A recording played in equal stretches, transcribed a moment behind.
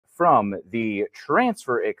from the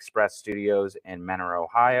Transfer Express studios in Mentor,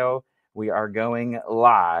 Ohio. We are going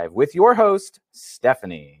live with your host,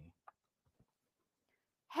 Stephanie.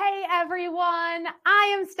 Hey everyone,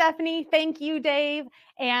 I am Stephanie. Thank you, Dave.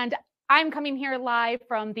 And I'm coming here live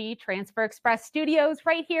from the Transfer Express studios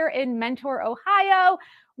right here in Mentor, Ohio,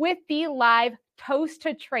 with the live Toast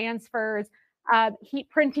to Transfers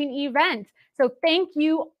heat printing event. So thank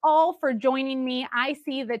you all for joining me. I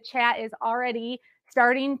see the chat is already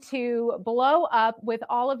starting to blow up with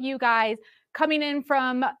all of you guys coming in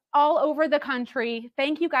from all over the country.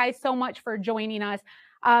 Thank you guys so much for joining us.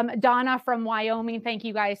 Donna from Wyoming, thank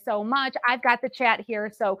you guys so much. I've got the chat here,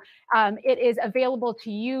 so it is available to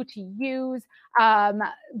you to use.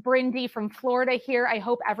 Brindy from Florida here. I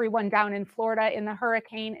hope everyone down in Florida in the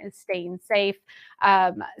hurricane is staying safe.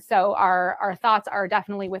 So our thoughts are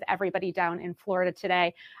definitely with everybody down in Florida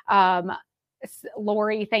today.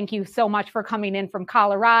 Lori, thank you so much for coming in from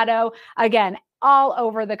Colorado. Again, all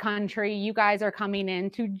over the country, you guys are coming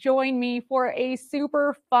in to join me for a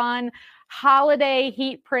super fun holiday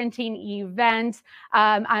heat printing event.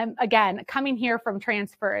 I'm again coming here from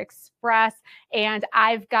Transfer Express, and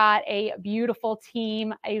I've got a beautiful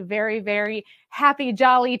team, a very, very happy,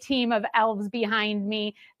 jolly team of elves behind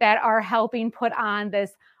me that are helping put on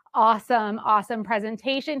this awesome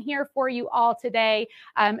presentation here for you all today.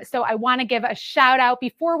 So I want to give a shout out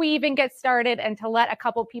before we even get started and to let a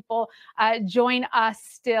couple people join us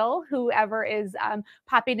still, whoever is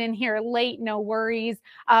popping in here late, no worries.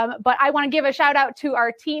 But I want to give a shout out to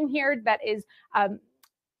our team here that is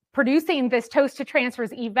producing this Toast to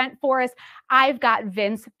Transfers event for us. I've got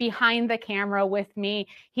Vince behind the camera with me.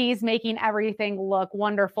 He's making everything look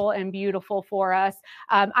wonderful and beautiful for us.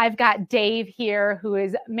 I've got Dave here who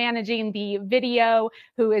is managing the video,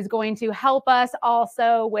 who is going to help us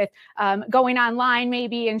also with going online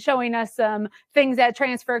maybe and showing us some things at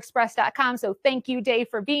transferexpress.com. So thank you, Dave,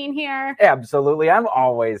 for being here. Absolutely. I'm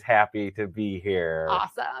always happy to be here.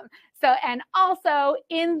 Awesome. So, and also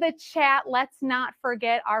in the chat, let's not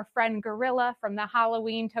forget our friend Gorilla from the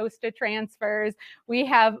Halloween Toast to Transfers. We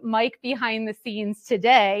have Mike behind the scenes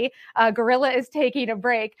today. Gorilla is taking a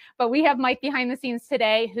break, but we have Mike behind the scenes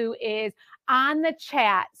today who is on the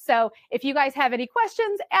chat. So if you guys have any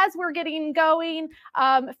questions as we're getting going,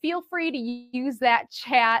 feel free to use that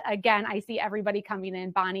chat. Again, I see everybody coming in.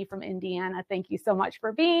 Bonnie from Indiana, thank you so much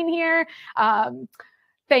for being here.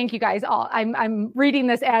 Thank you guys all. I'm reading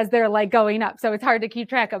this as they're like going up, so it's hard to keep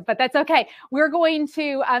track of, but that's okay. We're going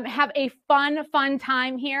to have a fun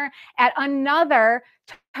time here at another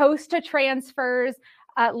Toast to Transfers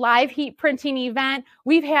live heat printing event.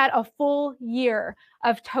 We've had a full year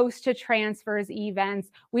of Toast to Transfers events.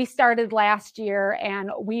 We started last year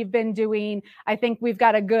and we've been doing, I think we've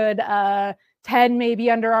got a good 10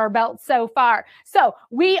 maybe under our belt so far. So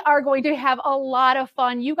we are going to have a lot of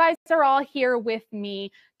fun. You guys are all here with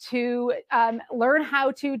me to learn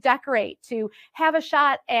how to decorate, to have a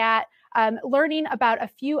shot at learning about a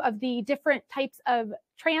few of the different types of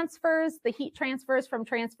transfers, the heat transfers from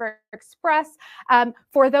Transfer Express.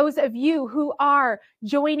 For those of you who are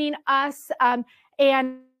joining us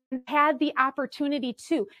and had the opportunity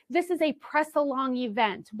to. This is a press along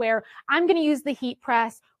event where I'm going to use the heat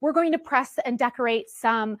press. We're going to press and decorate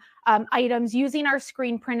some items using our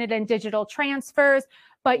screen printed and digital transfers,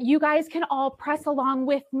 but you guys can all press along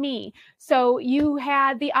with me. So you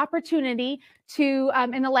had the opportunity to,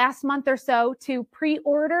 in the last month or so, to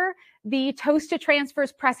pre-order the Toast to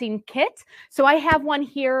Transfers pressing kit. So I have one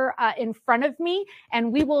here in front of me,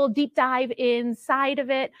 and we will deep dive inside of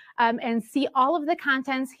it and see all of the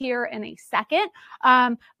contents here in a second.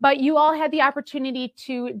 But you all had the opportunity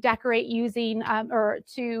to decorate using or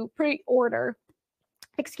to pre-order,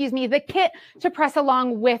 excuse me, the kit to press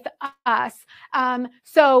along with us.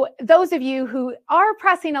 So those of you who are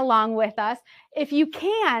pressing along with us, if you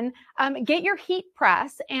can, get your heat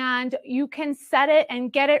press and you can set it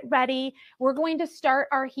and get it ready. We're going to start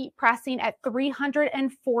our heat pressing at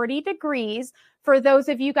 340 degrees. For those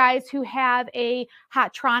of you guys who have a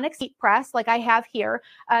Hotronics heat press, like I have here,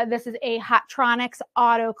 this is a Hotronics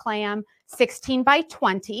Autoclam 16 by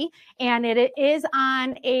 20, and it is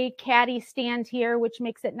on a caddy stand here, which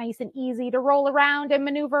makes it nice and easy to roll around and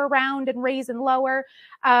maneuver around and raise and lower.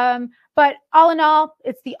 But all in all,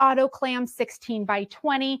 it's the Autoclam 16 by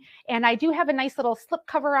 20, and I do have a nice little slip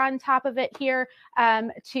cover on top of it here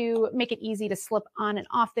to make it easy to slip on and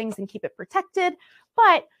off things and keep it protected.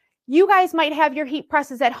 But you guys might have your heat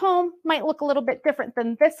presses at home, might look a little bit different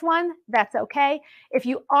than this one. That's okay. If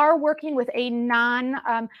you are working with a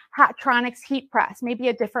non-Hotronics heat press, maybe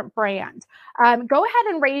a different brand, go ahead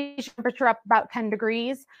and raise your temperature up about 10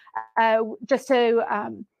 degrees just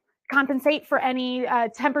to compensate for any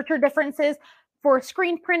temperature differences. For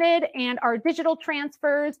screen printed and our digital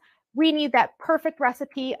transfers, we need that perfect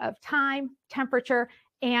recipe of time, temperature,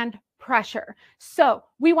 and pressure. So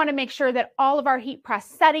we want to make sure that all of our heat press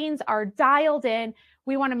settings are dialed in.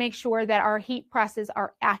 We want to make sure that our heat presses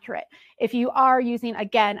are accurate. If you are using,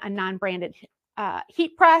 again, a non-branded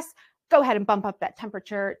heat press, go ahead and bump up that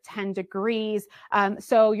temperature 10 degrees.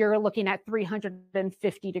 So you're looking at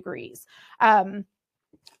 350 degrees.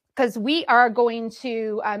 Because we are going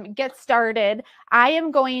to get started. I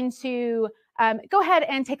am going to go ahead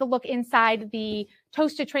and take a look inside the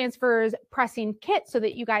Toasted Transfers pressing kit so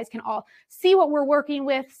that you guys can all see what we're working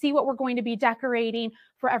with, see what we're going to be decorating.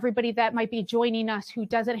 For everybody that might be joining us who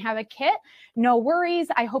doesn't have a kit, no worries.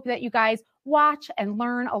 I hope that you guys watch and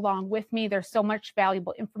learn along with me. There's so much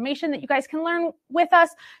valuable information that you guys can learn with us.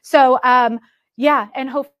 So yeah, and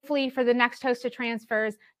hopefully for the next Toasted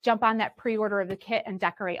Transfers, jump on that pre-order of the kit and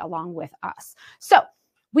decorate along with us. So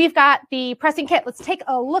we've got the pressing kit. Let's take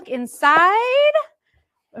a look inside.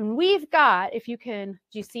 And we've got, if you can,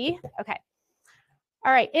 do you see? Okay.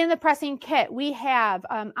 All right, in the pressing kit, we have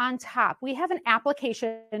on top, we have an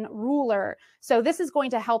application ruler. So this is going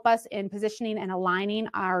to help us in positioning and aligning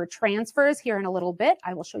our transfers here in a little bit.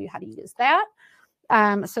 I will show you how to use that.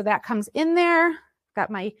 So that comes in there. Got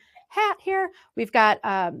my hat here. We've got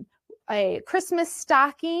a Christmas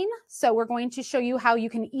stocking. So we're going to show you how you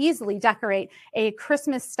can easily decorate a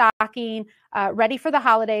Christmas stocking ready for the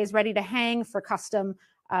holidays, ready to hang for custom,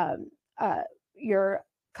 your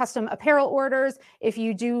custom apparel orders. If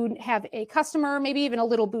you do have a customer, maybe even a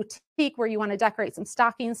little boutique where you want to decorate some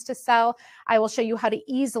stockings to sell, I will show you how to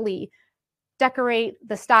easily decorate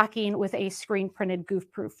the stocking with a screen printed Goof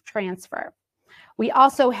Proof transfer. We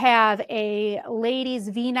also have a ladies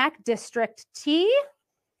V-neck district tee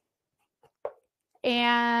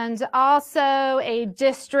and also a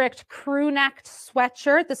district crew-necked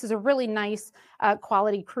sweatshirt. This is a really nice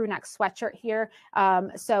quality crew-neck sweatshirt here.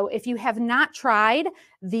 So if you have not tried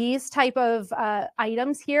these type of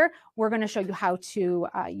items here, we're going to show you how to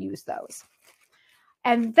use those.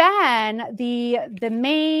 And then the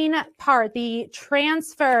main part, the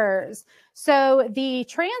transfers. So the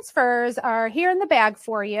transfers are here in the bag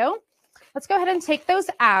for you. Let's go ahead and take those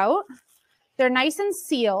out. They're nice and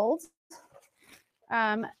sealed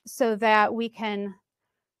so that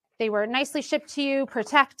they were nicely shipped to you,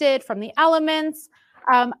 protected from the elements.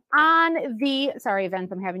 Sorry,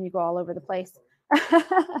 Vince, I'm having you go all over the place.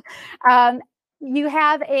 You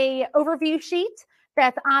have a overview sheet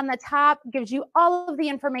that's on the top, gives you all of the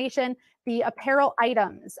information, the apparel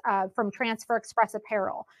items from Transfer Express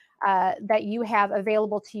Apparel that you have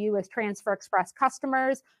available to you as Transfer Express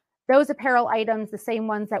customers. Those apparel items, the same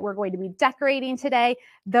ones that we're going to be decorating today,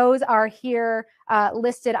 those are here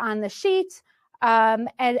listed on the sheet, and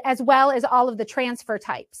as well as all of the transfer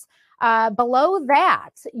types. Below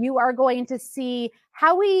that, you are going to see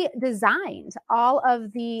how we designed all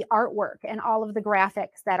of the artwork and all of the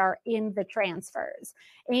graphics that are in the transfers.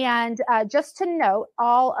 And just to note,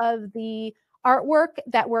 all of the artwork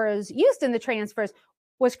that was used in the transfers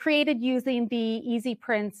was created using the Easy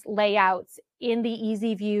Prints layouts in the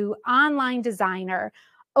EasyView online designer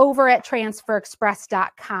over at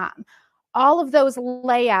transferexpress.com. All of those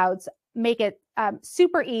layouts make it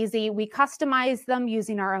super easy. We customize them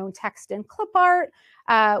using our own text and clip art.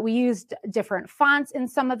 We used different fonts in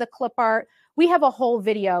some of the clip art. We have a whole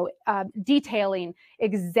video detailing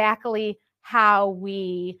exactly how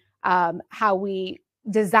we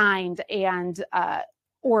designed and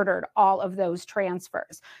ordered all of those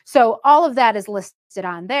transfers. So all of that is listed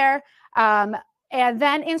on there. And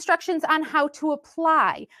then instructions on how to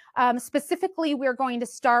apply. Specifically, we're going to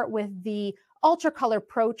start with the UltraColor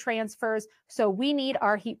Pro transfers. So we need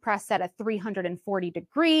our heat press set at 340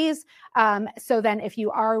 degrees. So then if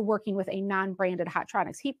you are working with a non-branded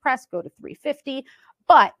Hotronix heat press, go to 350.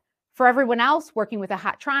 But for everyone else working with a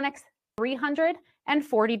Hotronix,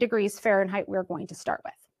 340 degrees Fahrenheit, we're going to start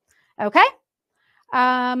with. Okay.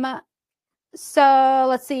 So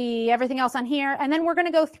let's see everything else on here. And then we're going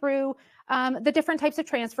to go through the different types of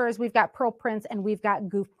transfers. We've got pearl prints and we've got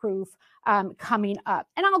Goof Proof coming up.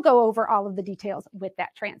 And I'll go over all of the details with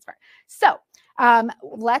that transfer. So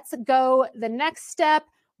let's go the next step.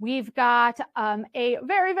 We've got a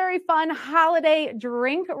very, very fun holiday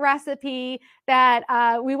drink recipe that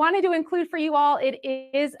we wanted to include for you all. It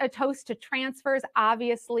is a toast to transfers,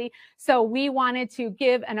 obviously. So we wanted to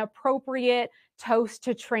give an appropriate toast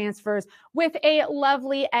to transfers with a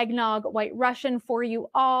lovely eggnog White Russian for you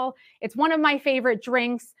all. It's one of my favorite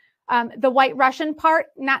drinks. The White Russian part,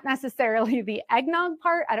 not necessarily the eggnog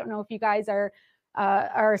part. I don't know if you guys are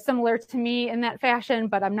are similar to me in that fashion,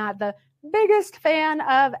 but I'm not the biggest fan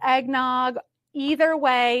of eggnog. Either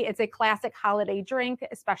way, it's a classic holiday drink,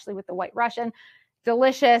 especially with the White Russian.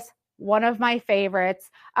 Delicious, one of my favorites.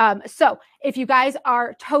 So if you guys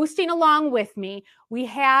are toasting along with me, we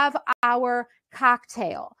have our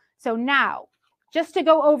cocktail. So now, just to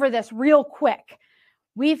go over this real quick,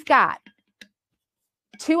 we've got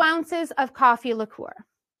 2 ounces of coffee liqueur.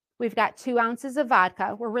 We've got 2 ounces of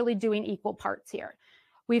vodka. We're really doing equal parts here.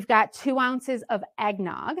 We've got 2 ounces of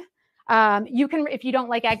eggnog. You can, if you don't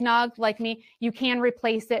like eggnog like me, you can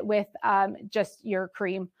replace it with just your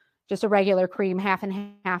cream, just a regular cream, half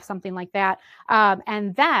and half, something like that.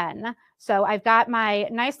 And then, so I've got my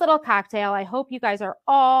nice little cocktail. I hope you guys are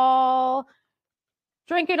all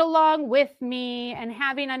drinking along with me and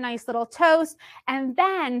having a nice little toast. And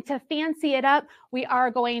then to fancy it up, we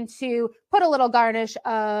are going to put a little garnish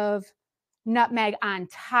of nutmeg on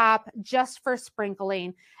top just for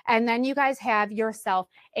sprinkling. And then you guys have yourself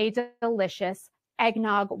a delicious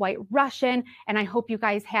eggnog White Russian. And I hope you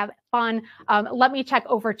guys have fun. Let me check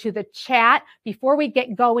over to the chat before we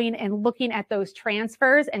get going and looking at those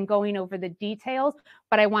transfers and going over the details.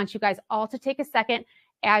 But I want you guys all to take a second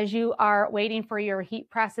as you are waiting for your heat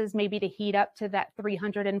presses, maybe to heat up to that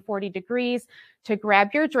 340 degrees, to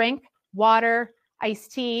grab your drink, water,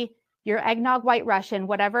 iced tea, your eggnog White Russian,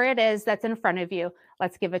 whatever it is that's in front of you.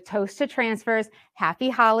 Let's give a toast to transfers.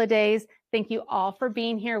 Happy holidays. Thank you all for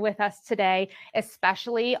being here with us today,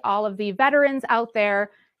 especially all of the veterans out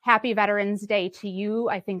there. Happy Veterans Day to you.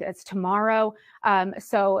 I think it's tomorrow.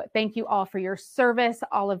 So thank you all for your service,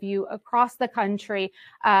 all of you across the country,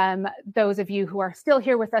 those of you who are still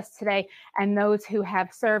here with us today, and those who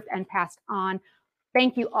have served and passed on.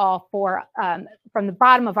 Thank you all for, from the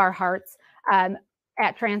bottom of our hearts,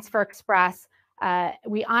 at Transfer Express.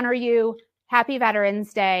 We honor you. Happy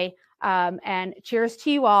Veterans Day. And cheers to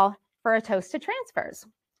you all for a toast to transfers.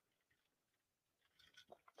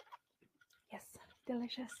 Yes,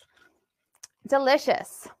 delicious.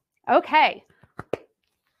 Delicious. Okay.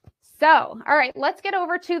 So, all right, let's get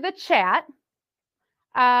over to the chat.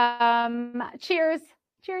 Cheers.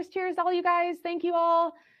 Cheers, cheers, all you guys. Thank you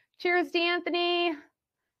all. Cheers, D'Anthony.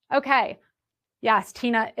 Okay. Yes,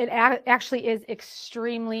 Tina, it actually is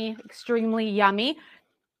extremely, extremely yummy,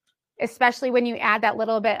 especially when you add that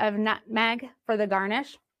little bit of nutmeg for the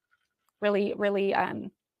garnish. Really, really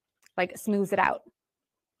like smooths it out.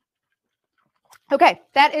 Okay,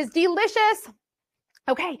 that is delicious.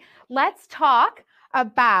 Okay, let's talk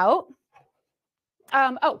about,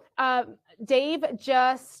 Dave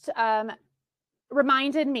just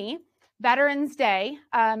reminded me, Veterans Day,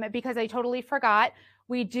 because I totally forgot.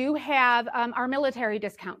 We do have our military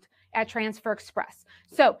discount at Transfer Express.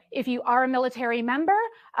 So if you are a military member,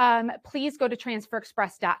 please go to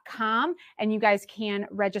transferexpress.com and you guys can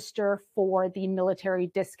register for the military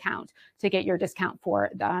discount to get your discount for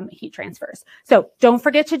the heat transfers. So don't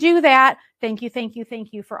forget to do that. Thank you, thank you,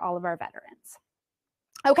 thank you for all of our veterans.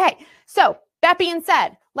 Okay, so that being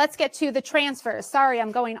said, let's get to the transfers. Sorry,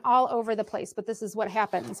 I'm going all over the place, but this is what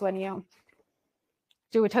happens when you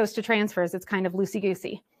do a toast to transfers. It's kind of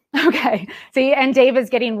loosey-goosey. Okay, see, and Dave is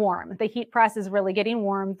getting warm. The heat press is really getting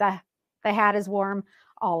warm. The hat is warm,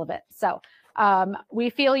 all of it. So we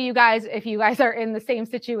feel you guys, if you guys are in the same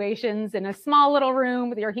situations in a small little room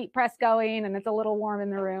with your heat press going and it's a little warm in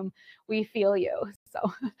the room, we feel you.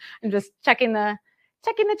 So I'm just checking the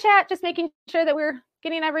chat, just making sure that we're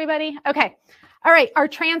getting everybody. Okay, all right, our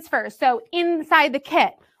transfers. So inside the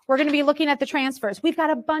kit, we're going to be looking at the transfers. We've got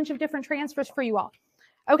a bunch of different transfers for you all.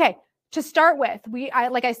 Okay, to start with,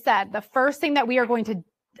 like I said, the first thing that we are going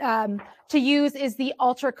to use is the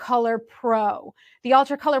UltraColor Pro. The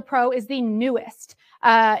UltraColor Pro is the newest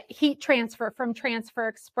heat transfer from Transfer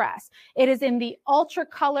Express. It is in the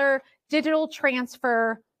UltraColor digital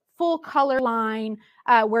transfer full color line,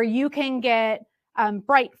 where you can get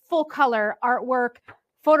bright full color artwork,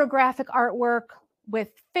 photographic artwork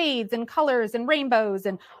with fades and colors and rainbows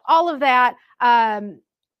and all of that,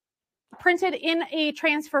 printed in a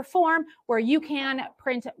transfer form where you can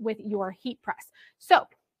print with your heat press. So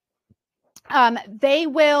they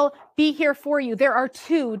will be here for you. There are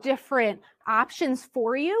 2 different options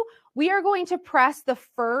for you. We are going to press the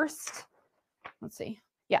first, let's see.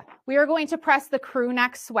 Yeah, we are going to press the crew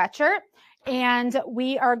neck sweatshirt, and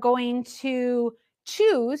we are going to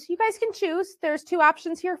choose. You guys can choose. There's 2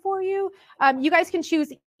 options here for you. You guys can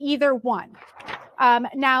choose either one.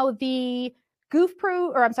 Now the Goof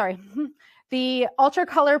Proof, or I'm sorry, the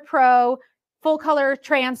UltraColor Pro full color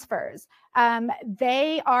transfers.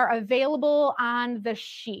 They are available on the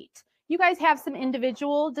sheet. You guys have some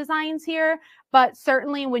individual designs here, but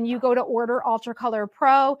certainly when you go to order UltraColor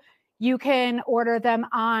Pro, you can order them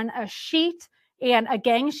on a sheet, and a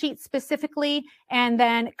gang sheet specifically, and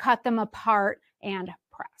then cut them apart and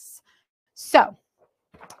press. So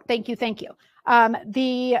thank you, thank you.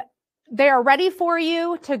 They are ready for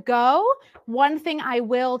you to go. One thing I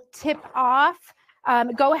will tip off,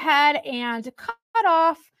 go ahead and cut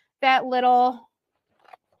off that little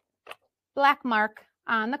black mark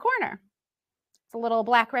on the corner. It's a little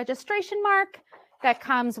black registration mark that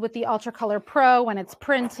comes with the UltraColor Pro when it's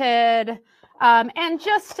printed. And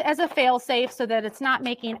just as a fail-safe so that it's not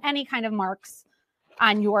making any kind of marks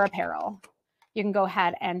on your apparel, you can go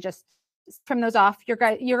ahead and just trim those off. You're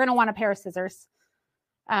going to want a pair of scissors.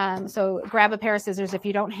 So grab a pair of scissors if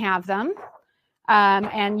you don't have them.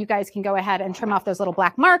 And you guys can go ahead and trim off those little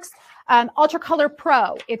black marks. UltraColor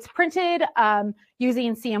Pro, it's printed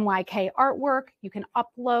using CMYK artwork. You can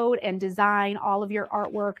upload and design all of your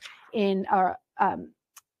artwork in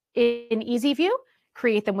Easy View.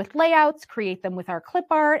 Create them with layouts, create them with our clip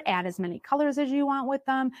art, add as many colors as you want with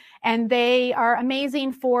them. And they are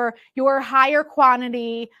amazing for your higher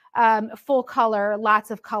quantity, full color, lots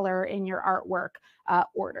of color in your artwork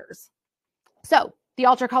orders. So the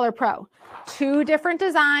UltraColor Pro, 2 different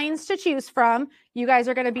designs to choose from. You guys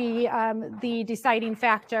are going to be the deciding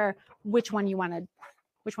factor which one you want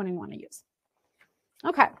to use.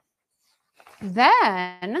 Okay.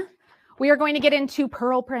 Then we are going to get into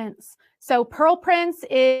pearl prints. So pearl prints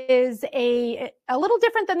is a little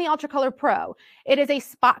different than the UltraColor Pro. It is a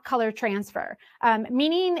spot color transfer,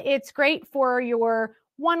 meaning it's great for your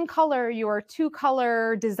 1 color, your 2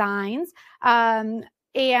 color designs, and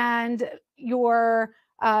your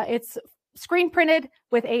it's screen printed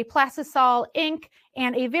with a plastisol ink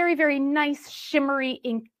and a very, very nice shimmery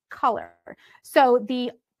ink color. So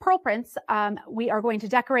the pearl prints, we are going to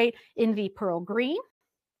decorate in the pearl green.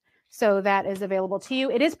 So that is available to you.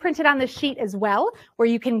 It is printed on the sheet as well, where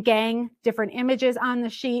you can gang different images on the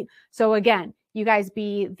sheet. So again, you guys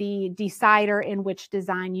be the decider in which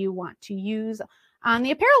design you want to use on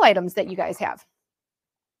the apparel items that you guys have.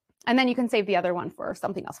 And then you can save the other one for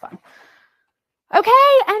something else fun.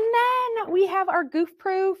 Okay, and then we have our Goof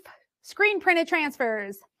Proof screen printed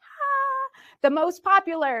transfers. The most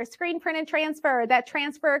popular screen printed transfer that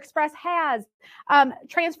Transfer Express has.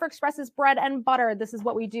 Transfer Express's bread and butter. This is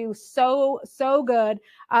what we do so good.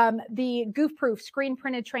 The Goof Proof screen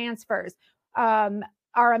printed transfers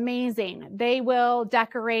are amazing. They will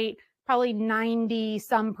decorate probably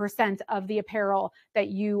 90% of the apparel that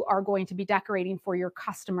you are going to be decorating for your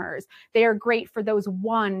customers. They are great for those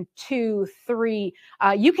 1, 2, 3.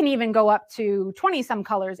 You can even go up to 20 some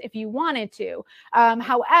colors if you wanted to.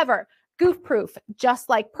 However, Goof Proof, just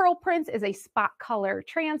like pearl prints, is a spot color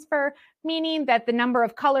transfer, meaning that the number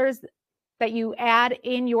of colors that you add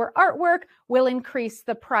in your artwork will increase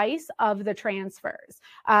the price of the transfers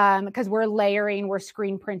because we're layering, we're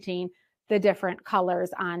screen printing the different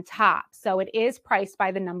colors on top. So it is priced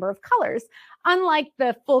by the number of colors, unlike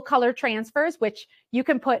the full color transfers, which you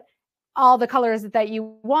can put all the colors that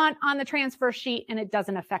you want on the transfer sheet and it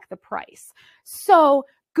doesn't affect the price. So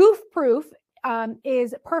Goof Proof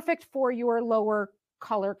is perfect for your lower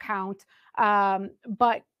color count.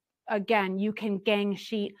 But again, you can gang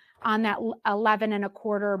sheet on that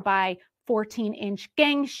 11¼ by 14-inch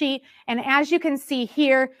gang sheet. And as you can see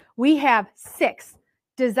here, we have 6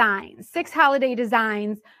 designs, 6 holiday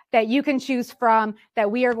designs that you can choose from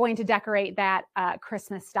that we are going to decorate that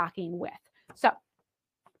Christmas stocking with. So,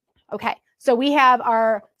 okay. So we have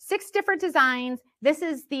our 6 different designs. This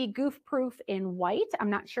is the Goof Proof in white. I'm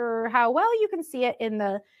not sure how well you can see it in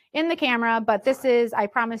the camera, but this is, I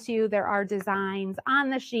promise you, there are designs on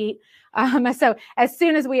the sheet. So as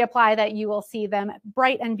soon as we apply that, you will see them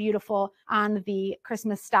bright and beautiful on the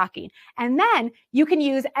Christmas stocking. And then you can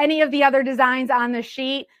use any of the other designs on the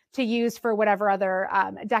sheet to use for whatever other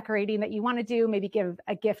decorating that you want to do. Maybe give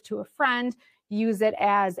a gift to a friend. Use it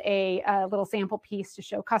as a little sample piece to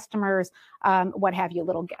show customers, what have you,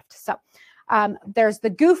 little gift. So there's the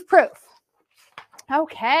Goof Proof.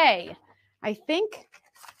 Okay, I think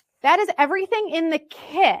that is everything in the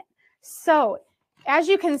kit. So as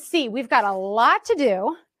you can see, we've got a lot to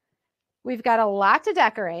do. We've got a lot to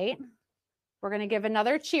decorate. We're going to give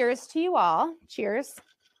another cheers to you all. Cheers.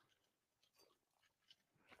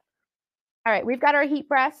 All right, we've got our heat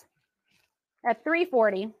press at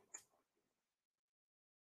 340.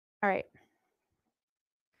 All right.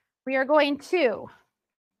 We are going to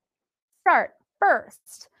start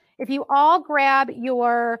first. If you all grab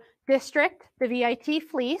your district, the VIT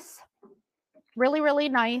fleece, really, really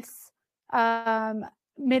nice,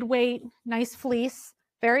 mid-weight, nice fleece,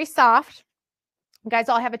 very soft. You guys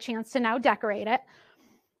all have a chance to now decorate it.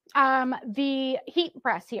 The heat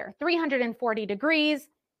press here, 340 degrees,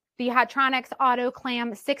 the Hotronics Auto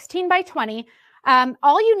Clam 16 by 20.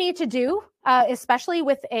 All you need to do, especially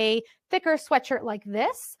with a thicker sweatshirt like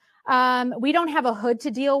this, we don't have a hood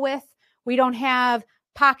to deal with. We don't have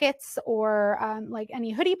pockets or like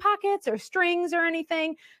any hoodie pockets or strings or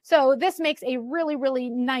anything. So this makes a really, really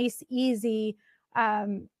nice, easy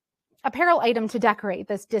apparel item to decorate,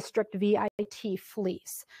 this District VIT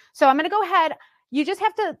fleece. So I'm going to go ahead. You just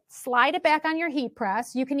have to slide it back on your heat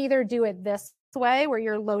press. You can either do it this way where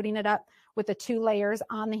you're loading it up with the 2 layers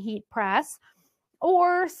on the heat press,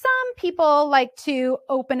 or some people like to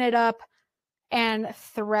open it up and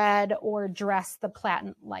thread or dress the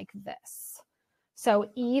platen like this. So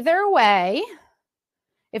either way,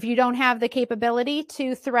 if you don't have the capability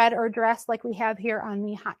to thread or dress like we have here on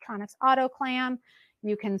the Hotronics Auto Clam,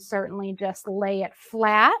 you can certainly just lay it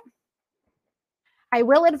flat. I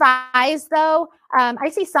will advise though, I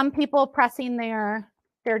see some people pressing their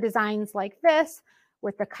designs like this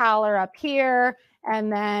with the collar up here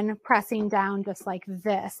and then pressing down just like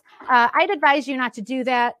this. I'd advise you not to do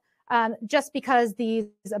that just because these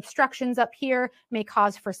obstructions up here may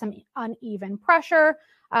cause for some uneven pressure.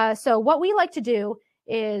 So what we like to do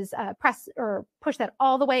is press or push that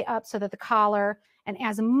all the way up so that the collar and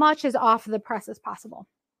as much as off the press as possible.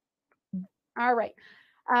 All right.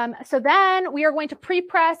 So then we are going to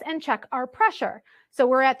pre-press and check our pressure. So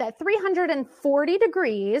we're at that 340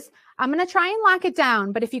 degrees. I'm going to try and lock it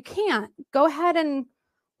down, but if you can't, go ahead and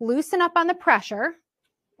loosen up on the pressure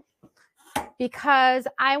because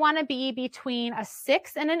I want to be between a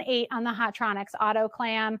 6 and an 8 on the Hotronics Auto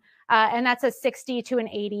Clam, and that's a 60 to an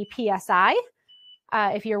 80 PSI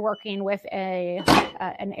if you're working with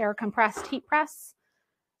an air compressed heat press.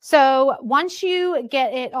 So once you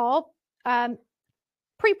get it all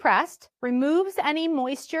pre-pressed, removes any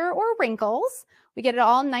moisture or wrinkles. We get it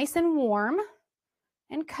all nice and warm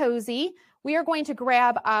and cozy. We are going to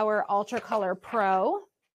grab our UltraColor Pro.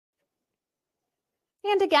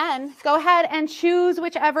 And again, go ahead and choose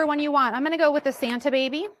whichever one you want. I'm going to go with the Santa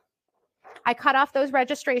Baby. I cut off those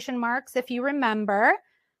registration marks, if you remember.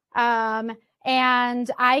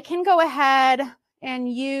 And I can go ahead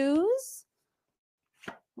and use,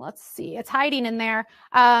 let's see, it's hiding in there.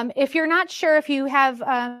 If you're not sure if you have,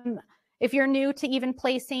 if you're new to even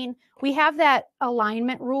placing, we have that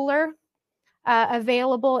alignment ruler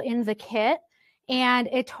available in the kit, and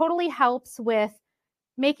it totally helps with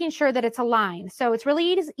making sure that it's aligned. So it's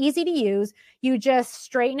really easy to use. You just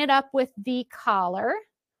straighten it up with the collar.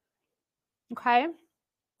 Okay.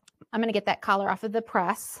 I'm going to get that collar off of the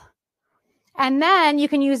press. And then you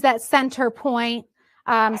can use that center point.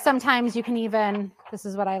 Sometimes you can even, this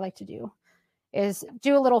is what I like to do, is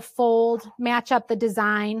do a little fold, match up the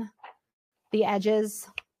design, the edges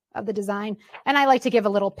of the design. And I like to give a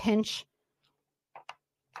little pinch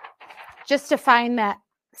just to find that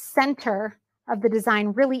center of the design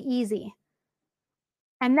really easy.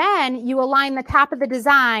 And then you align the top of the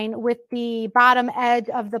design with the bottom edge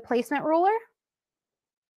of the placement ruler.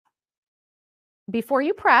 Before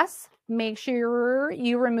you press, make sure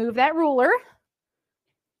you remove that ruler.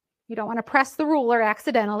 You don't want to press the ruler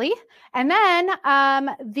accidentally. And then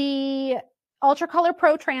the UltraColor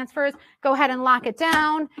Pro transfers, go ahead and lock it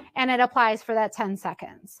down, and it applies for that 10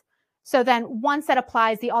 seconds. So then once that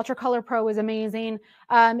applies, the UltraColor Pro is amazing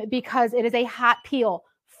because it is a hot peel,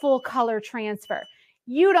 full color transfer.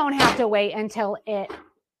 You don't have to wait until it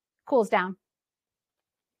cools down.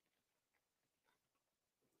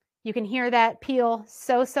 You can hear that peel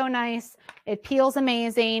so nice. It peels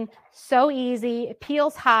amazing, so easy. It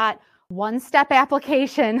peels hot, one-step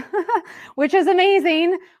application, which is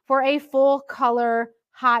amazing for a full color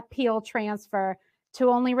hot peel transfer to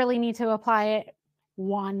only really need to apply it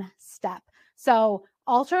one step. So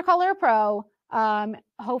UltraColor Pro,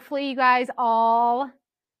 hopefully you guys all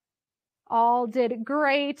did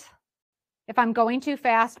great. If I'm going too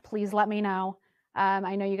fast, please let me know.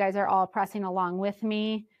 I know you guys are all pressing along with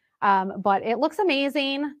me. But it looks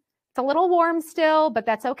amazing. It's a little warm still, but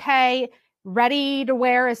that's okay. Ready to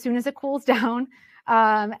wear as soon as it cools down.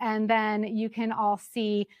 And then you can all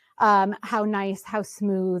see how nice, how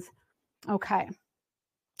smooth. Okay.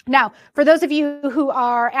 Now, for those of you who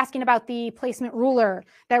are asking about the placement ruler,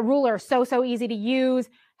 that ruler, so easy to use,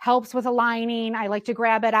 helps with aligning. I like to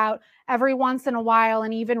grab it out every once in a while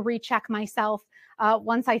and even recheck myself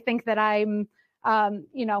once I think that I'm,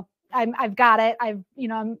 I've got it. I'm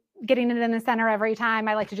getting it in the center every time.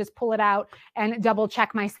 I like to just pull it out and double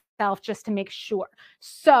check myself just to make sure.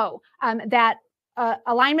 So that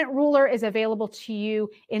alignment ruler is available to you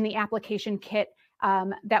in the application kit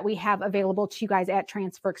that we have available to you guys at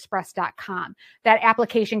transferexpress.com. That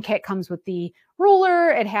application kit comes with the ruler.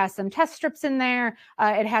 It has some test strips in there.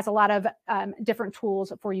 It has a lot of different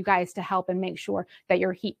tools for you guys to help and make sure that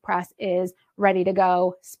your heat press is ready to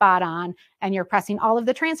go, spot on, and you're pressing all of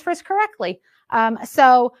the transfers correctly.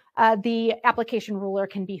 So the application ruler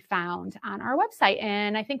can be found on our website.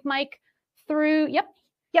 And I think Mike threw, yep,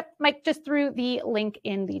 Mike just threw the link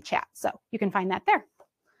in the chat. So you can find that there.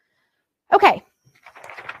 Okay.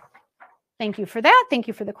 Thank you for that. Thank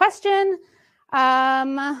you for the question.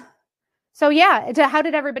 So yeah, how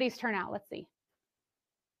did everybody's turn out? Let's see.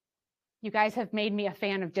 You guys have made me a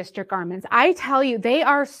fan of District Garments. I tell you, they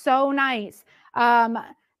are so nice.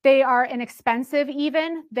 They are inexpensive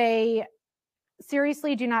even. They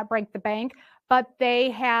seriously do not break the bank, but they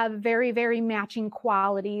have very, very matching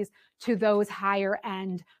qualities to those higher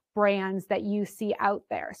end brands that you see out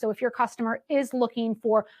there. So if your customer is looking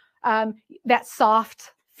for that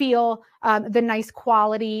soft feel, the nice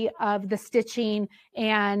quality of the stitching,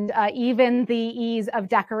 and even the ease of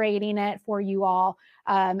decorating it for you all,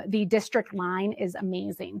 the District line is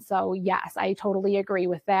amazing. So yes, I totally agree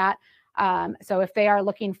with that. So if they are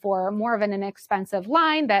looking for more of an inexpensive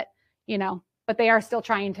line that, you know, but they are still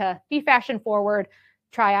trying to be fashion forward,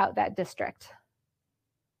 try out that District.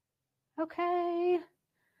 Okay.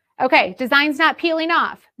 Okay, design's not peeling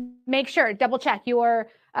off. Make sure, double check your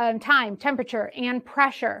time, temperature, and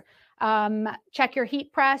pressure. Check your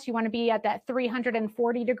heat press. You want to be at that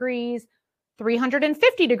 340 degrees,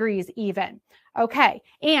 350 degrees even. Okay,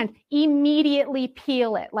 and immediately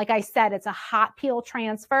peel it. Like I said, it's a hot peel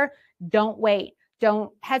transfer. Don't wait.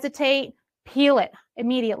 Don't hesitate. Peel it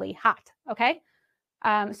immediately, hot, okay?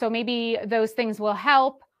 So maybe those things will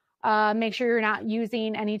help. Make sure you're not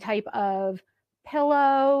using any type of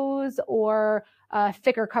pillows or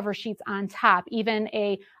thicker cover sheets on top. Even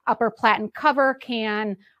a upper platen cover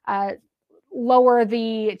can lower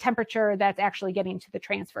the temperature that's actually getting to the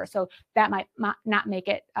transfer. So that might not make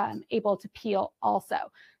it able to peel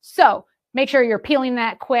also. So make sure you're peeling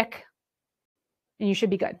that quick and you should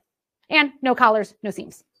be good. And no collars, no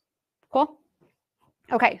seams. Cool?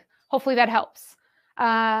 Okay, hopefully that helps.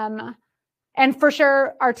 And for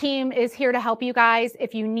sure, our team is here to help you guys.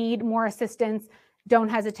 If you need more assistance, don't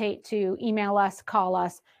hesitate to email us, call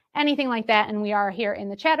us, anything like that. And we are here in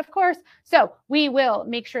the chat, of course. So we will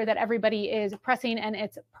make sure that everybody is pressing and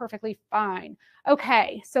it's perfectly fine.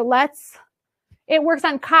 Okay, so it works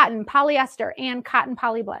on cotton, polyester, and cotton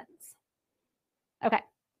poly blends. Okay.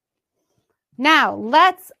 Now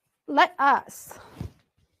let us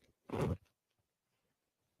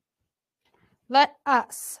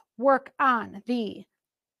work on the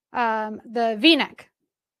V-neck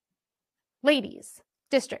ladies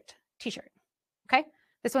District t-shirt. Okay,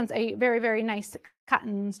 this one's a very, very nice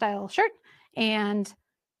cotton style shirt, and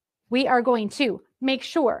we are going to make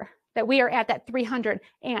sure that we are at that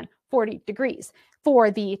 340 degrees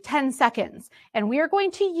for the 10 seconds, and we are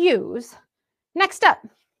going to use, next up,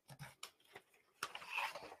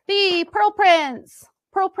 the Pearl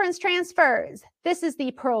Prints transfers. This is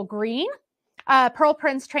the pearl green. Pearl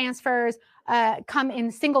Prints transfers come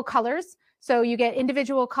in single colors. So you get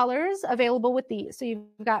individual colors available with these. So you've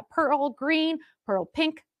got pearl green, pearl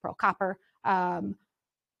pink, pearl copper.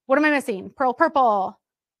 What am I missing? Pearl purple,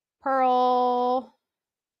 pearl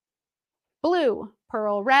blue,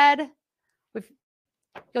 pearl red.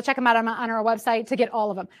 You'll check them out on our website to get all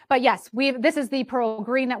of them. But yes, this is the pearl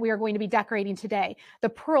green that we are going to be decorating today. The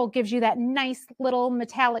pearl gives you that nice little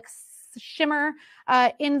metallic shimmer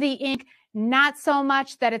in the ink. Not so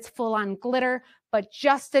much that it's full on glitter, but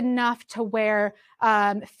just enough to where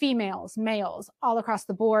females, males, all across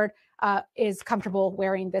the board is comfortable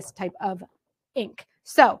wearing this type of ink.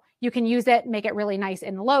 So you can use it, make it really nice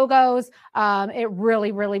in logos. It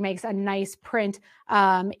really, really makes a nice print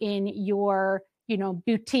in your,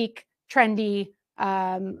 boutique, trendy,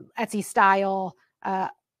 Etsy style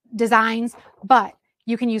designs. But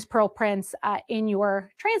you can use Pearl Prints in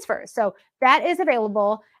your transfers. So that is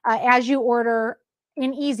available as you order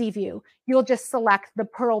in Easy View. You'll just select the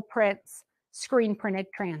Pearl Prints screen printed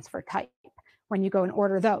transfer type when you go and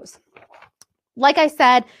order those. Like I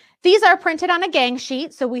said, these are printed on a gang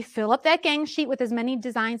sheet. So we fill up that gang sheet with as many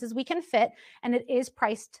designs as we can fit. And it is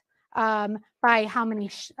priced by how many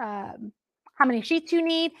sheets you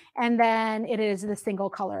need, and then it is the single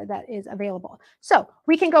color that is available. So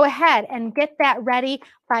we can go ahead and get that ready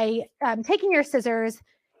by taking your scissors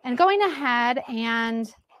and going ahead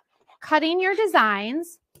and cutting your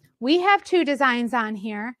designs. We have 2 designs on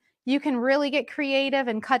here. You can really get creative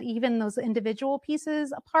and cut even those individual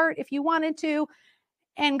pieces apart if you wanted to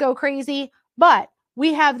and go crazy. But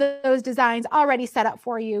we have those designs already set up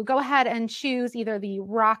for you. Go ahead and choose either the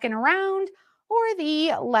Rockin' Around or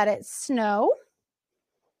the Let It Snow.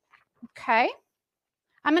 Okay.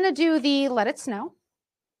 I'm going to do the Let It Snow.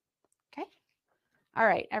 Okay. All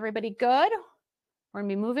right, everybody good? We're going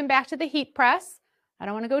to be moving back to the heat press. I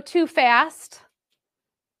don't want to go too fast.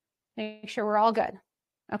 Make sure we're all good.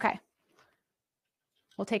 Okay.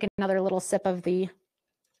 We'll take another little sip of the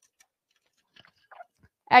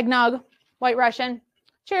eggnog, White Russian.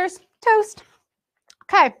 Cheers. Toast.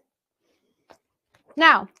 Okay.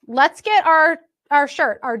 Now, let's get our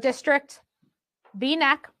shirt, our district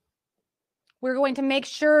V-neck. We're going to make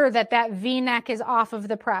sure that that V-neck is off of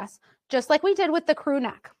the press, just like we did with the crew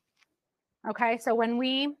neck. Okay, so when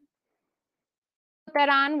we put that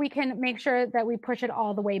on, we can make sure that we push it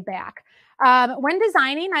all the way back. When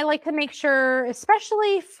designing, I like to make sure,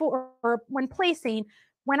 especially for when placing,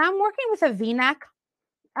 when I'm working with a V-neck,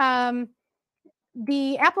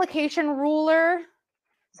 the application ruler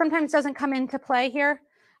sometimes doesn't come into play here.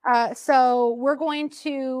 So I'm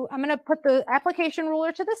going to put the application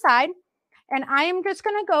ruler to the side, and I am just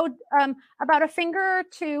going to go about a finger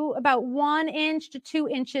to about 1 inch to 2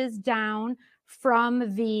 inches down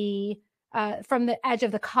from the edge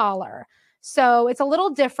of the collar. So it's a little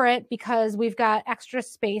different because we've got extra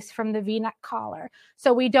space from the V-neck collar.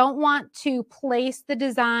 So we don't want to place the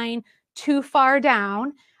design too far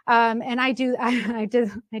down. And I did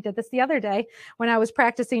this the other day when I was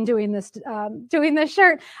practicing doing this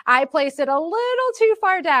shirt. I placed it a little too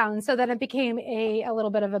far down so that it became a little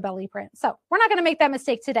bit of a belly print. So we're not going to make that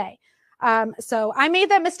mistake today. So I made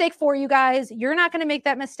that mistake for you guys. You're not going to make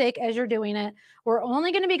that mistake as you're doing it. We're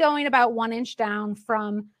only going to be going about 1 inch down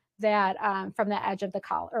from that, from the edge of the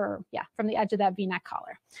collar, or yeah, from the edge of that V-neck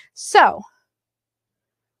collar. So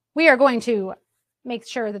we are going to make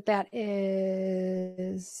sure that that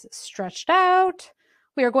is stretched out.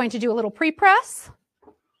 We are going to do a little pre-press,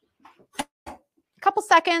 a couple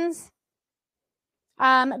seconds.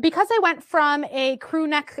 Because I went from a crew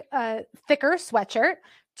neck thicker sweatshirt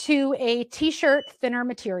to a t-shirt thinner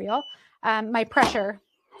material, my pressure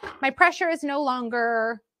is no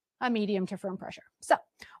longer a medium to firm pressure. So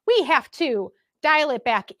we have to dial it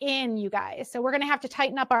back in, you guys. So we're going to have to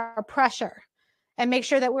tighten up our pressure and make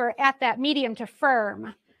sure that we're at that medium to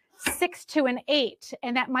firm, 6 to an 8.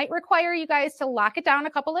 And that might require you guys to lock it down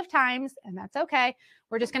a couple of times, and that's okay.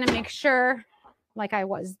 We're just going to make sure, like I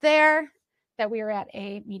was there, that we are at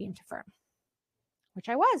a medium to firm, which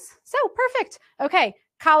I was. So perfect. Okay,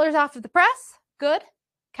 collar's off of the press. Good.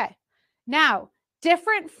 Okay. Now,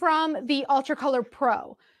 different from the UltraColor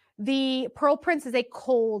Pro, the Pearl Prince is a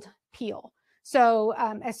cold peel. So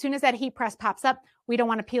as soon as that heat press pops up, we don't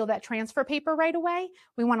want to peel that transfer paper right away.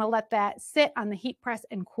 We want to let that sit on the heat press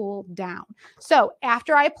and cool down. So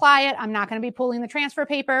after I apply it, I'm not going to be pulling the transfer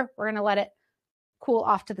paper. We're going to let it cool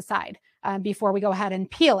off to the side before we go ahead and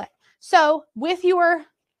peel it. So with your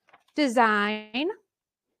design,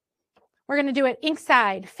 we're going to do it ink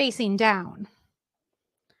side facing down.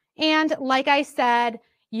 And like I said,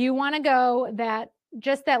 you want to go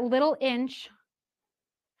just that little inch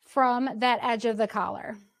from that edge of the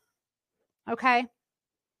collar. Okay.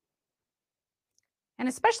 And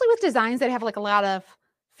especially with designs that have like a lot of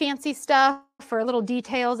fancy stuff or little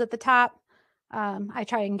details at the top, I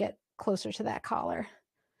try and get closer to that collar.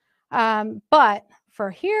 But for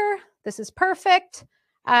here, this is perfect.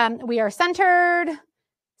 We are centered,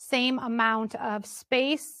 same amount of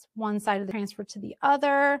space, one side of the transfer to the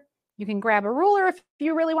other. You can grab a ruler if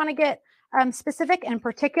you really want to get specific and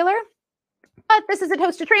particular. But this is a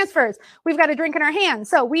toast to transfers. We've got a drink in our hand.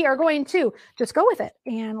 So we are going to just go with it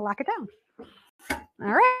and lock it down.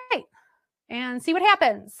 All right. And see what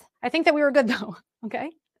happens. I think that we were good though. Okay.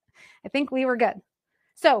 I think we were good.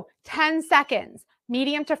 So 10 seconds,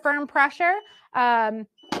 medium to firm pressure. And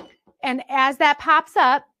as that pops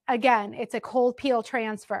up, again, it's a cold peel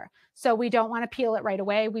transfer. So we don't want to peel it right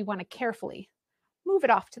away. We want to carefully move it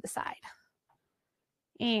off to the side.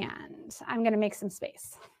 And I'm going to make some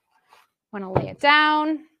space. Want to lay it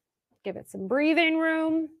down, give it some breathing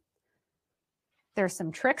room. There's some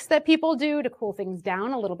tricks that people do to cool things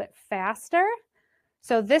down a little bit faster.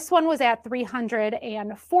 So this one was at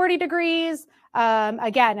 340 degrees.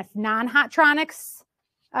 Again, if non-Hotronics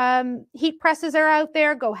heat presses are out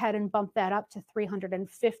there, go ahead and bump that up to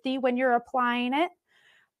 350 when you're applying it.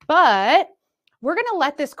 But we're going to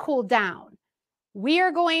let this cool down. We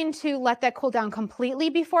are going to let that cool down completely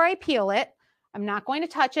before I peel it. I'm not going to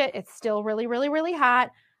touch it. It's still really, really, really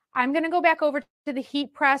hot. I'm going to go back over to the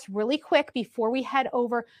heat press really quick before we head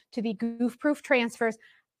over to the Goof Proof transfers.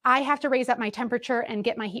 I have to raise up my temperature and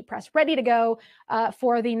get my heat press ready to go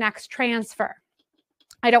for the next transfer.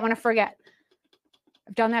 I don't want to forget.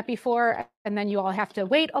 I've done that before, and then you all have to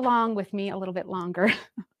wait along with me a little bit longer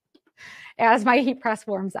as my heat press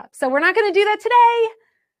warms up. So we're not going to do that today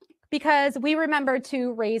because we remembered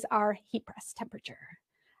to raise our heat press temperature.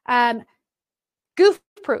 Goof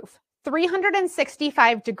Proof,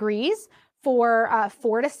 365 degrees for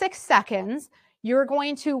 4 to 6 seconds. You're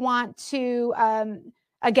going to want to,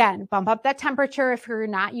 again, bump up that temperature if you're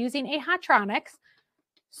not using a Hotronics.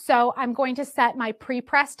 So I'm going to set my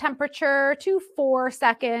pre-press temperature to 4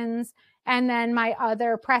 seconds, and then my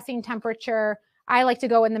other pressing temperature, I like to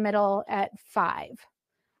go in the middle at 5.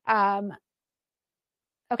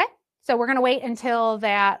 Okay, so we're going to wait until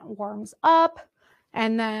that warms up,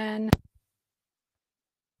 and then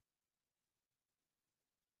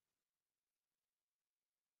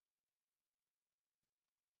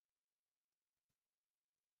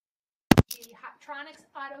the Hotronics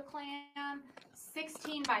AutoClam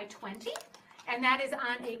 16 by 20, and that is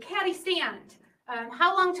on a caddy stand.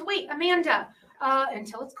 How long to wait, Amanda?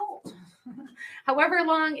 Until it's cold. However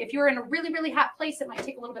long, if you're in a really, really hot place, it might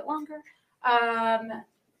take a little bit longer.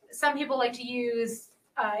 Some people like to use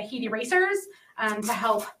heat erasers to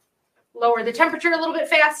help lower the temperature a little bit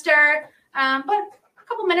faster, but a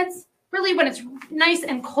couple minutes. Really, when it's nice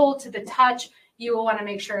and cold to the touch, you will want to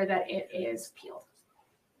make sure that it is peeled.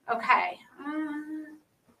 Okay.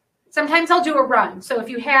 Sometimes I'll do a run. So if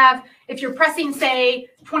you're pressing, say,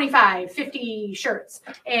 25, 50 shirts,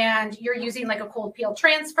 and you're using like a cold peel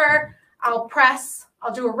transfer, I'll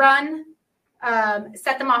do a run,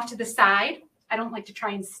 set them off to the side. I don't like to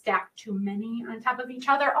try and stack too many on top of each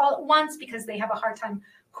other all at once because they have a hard time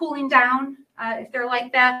cooling down if they're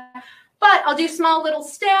like that. But I'll do small little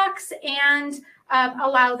stacks and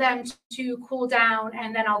allow them to cool down,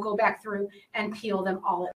 and then I'll go back through and peel them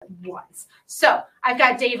all at once. So I've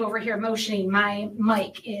got Dave over here motioning. My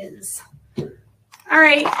mic is. All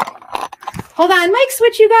right. Hold on. Mic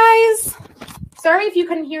switch, you guys. Sorry if you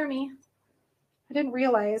couldn't hear me. I didn't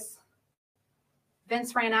realize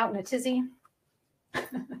Vince ran out in a tizzy.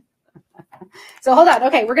 So hold on.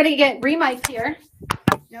 Okay, we're going to get remiked here.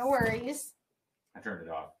 No worries. I turned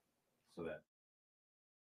it off so that.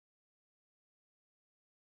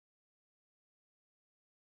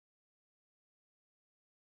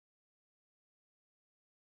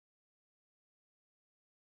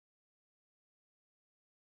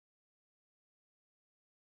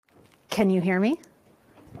 Can you hear me?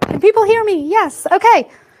 Can people hear me? Yes. Okay.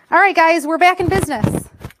 All right, guys, we're back in business.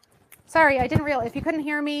 Sorry, I didn't realize. If you couldn't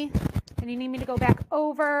hear me and you need me to go back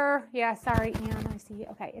over. Yeah, sorry, Ann. I see.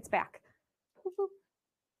 Okay, it's back.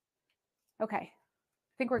 Okay. I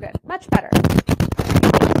think we're good. Much better.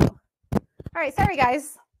 All right. Sorry,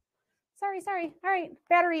 guys. Sorry. All right.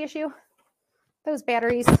 Battery issue. Those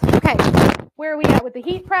batteries. Okay. Where are we at with the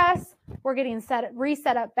heat press? We're getting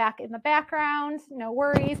reset up back in the background. No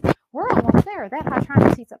worries. We're almost there. That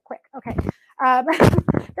Hotronics heats up quick. Okay.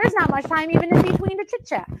 There's not much time even in between to chit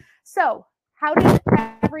chat. So how did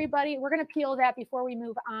everybody, we're going to peel that before we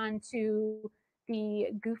move on to the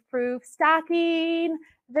Goof Proof stocking,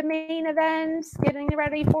 the main event, getting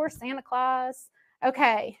ready for Santa Claus.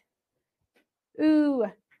 Okay. Ooh,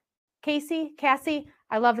 Cassie,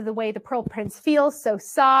 I love the way the pearl prints feel, so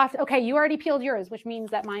soft. Okay, you already peeled yours, which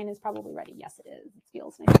means that mine is probably ready. Yes, it is. It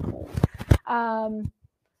feels nice and cold.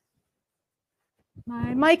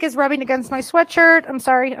 My mic is rubbing against my sweatshirt. I'm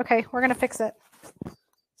sorry. Okay, we're going to fix it.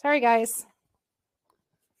 Sorry, guys.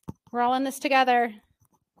 We're all in this together.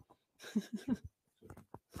 You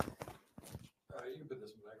can put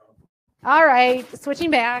this one back on. All right,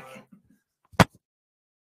 switching back.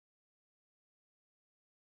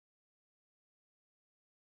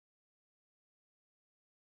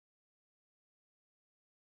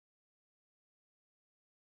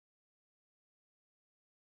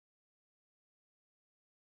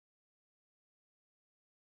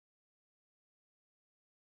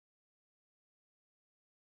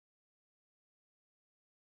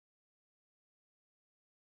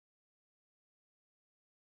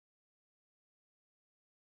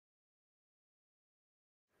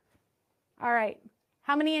 All right.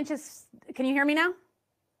 How many inches? Can you hear me now?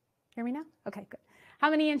 Hear me now? Okay, good. How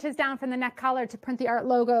many inches down from the neck collar to print the art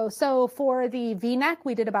logo? So for the V-neck,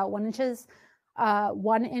 we did about 1 inch,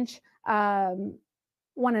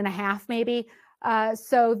 1.5 maybe.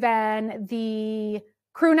 So then the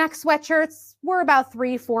crew neck sweatshirts were about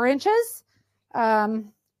 3-4 inches.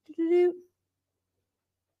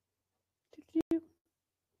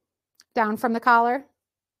 Down from the collar.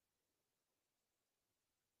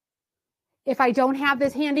 If I don't have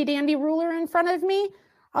this handy dandy ruler in front of me,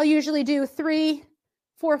 I'll usually do 3-4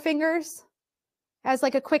 fingers as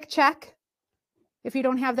like a quick check. if you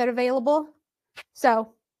don't have that available.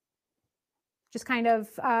 So just kind of,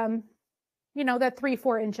 you know, that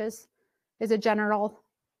 3-4 inches is a general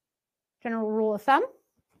rule of thumb.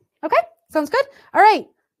 Okay, sounds good. All right,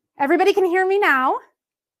 everybody can hear me now.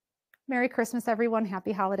 Merry Christmas, everyone.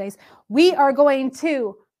 Happy holidays. We are going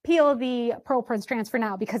to peel the Pearl Prince transfer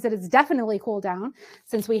now because it is definitely cooled down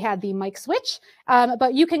since we had the mic switch.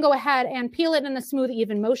 But you can go ahead and peel it in a smooth,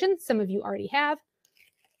 even motion. Some of you already have.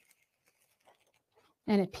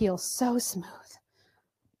 And it peels so smooth.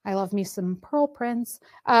 I love me some Pearl Prince.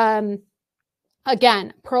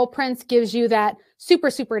 Again, Pearl Prince gives you that super,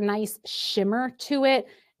 super nice shimmer to it.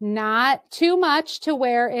 Not too much to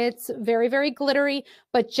where it's very, very glittery,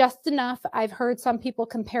 but just enough. I've heard some people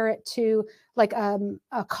compare it to like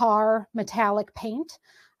a car metallic paint,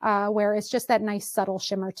 where it's just that nice subtle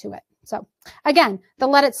shimmer to it. So again, the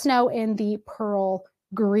Let It Snow in the pearl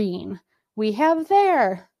green we have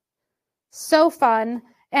there. So fun.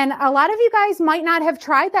 And a lot of you guys might not have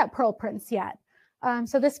tried that Pearl Prince yet.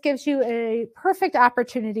 So this gives you a perfect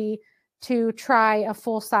opportunity to try a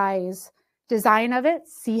full-size design of it,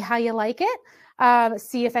 see how you like it,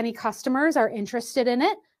 see if any customers are interested in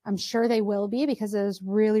it. I'm sure they will be because it is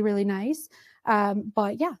really, really nice.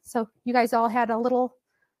 But yeah, so you guys all had a little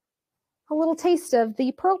taste of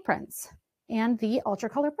the Pearl Prince and the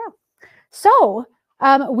UltraColor Pro. So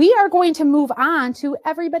we are going to move on to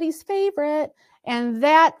everybody's favorite, and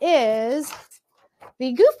that is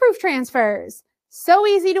the Goof Proof transfers. So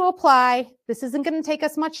easy to apply. This isn't going to take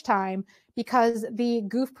us much time because the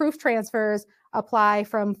Goof Proof transfers apply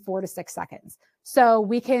from 4 to 6 seconds. So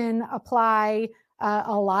we can apply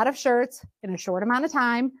a lot of shirts in a short amount of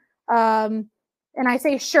time. And I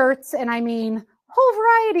say shirts, and I mean a whole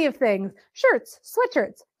variety of things. Shirts,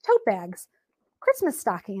 sweatshirts, tote bags, Christmas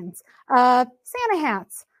stockings, Santa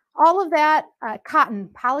hats, all of that, cotton,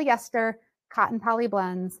 polyester, cotton poly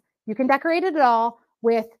blends. You can decorate it all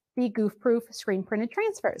with the Goof Proof screen printed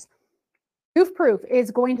transfers. Goof Proof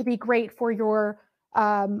is going to be great for your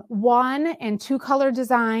 1 and 2 color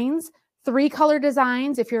designs. 3 color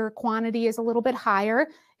designs, if your quantity is a little bit higher,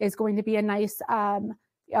 is going to be a nice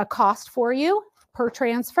cost for you per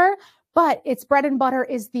transfer. But its bread and butter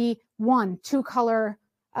is the 1, 2 color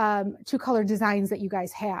designs that you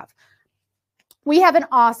guys have. We have an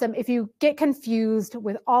awesome, if you get confused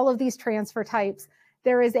with all of these transfer types,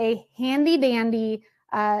 there is a handy dandy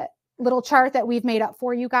little chart that we've made up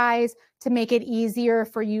for you guys to make it easier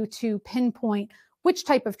for you to pinpoint which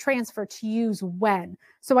type of transfer to use when.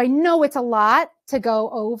 So I know it's a lot to go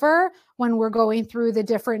over when we're going through the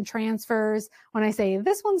different transfers. When I say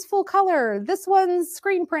this one's full color, this one's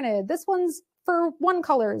screen printed, this one's for 1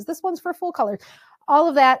 colors, this one's for full color. All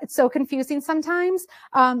of that, it's so confusing sometimes.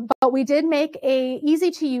 But we did make a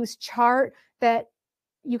easy to use chart that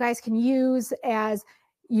you guys can use as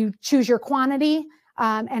you choose your quantity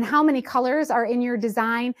and how many colors are in your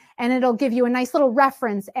design. And it'll give you a nice little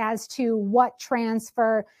reference as to what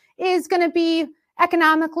transfer is going to be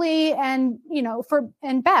economically and, you know,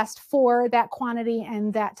 and best for that quantity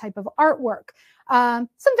and that type of artwork.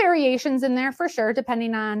 Some variations in there for sure,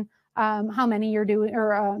 depending on how many you're doing,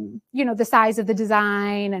 or you know, the size of the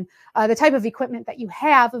design and the type of equipment that you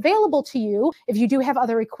have available to you. If you do have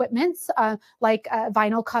other equipments like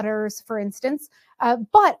vinyl cutters, for instance.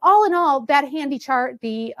 But all in all, that handy chart,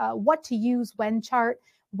 the what to use when chart,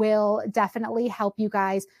 will definitely help you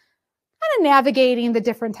guys kind of navigating the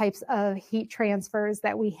different types of heat transfers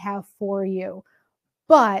that we have for you.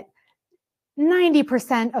 But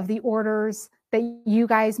 90% of the orders that you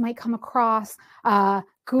guys might come across,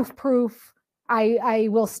 Goof Proof, I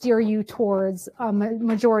will steer you towards a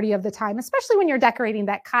majority of the time, especially when you're decorating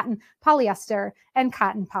that cotton polyester and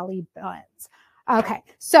cotton poly blends. Okay,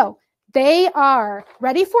 so they are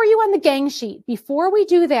ready for you on the gang sheet. Before we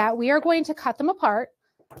do that, we are going to cut them apart.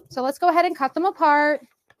 So let's go ahead and cut them apart.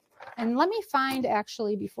 And let me find,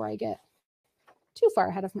 actually, before I get too far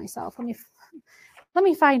ahead of myself, let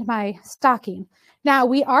me find my stocking. Now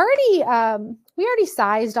we already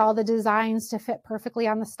sized all the designs to fit perfectly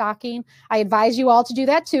on the stocking. I advise you all to do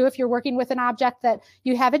that too. If you're working with an object that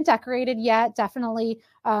you haven't decorated yet, definitely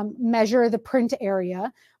measure the print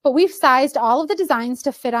area. But we've sized all of the designs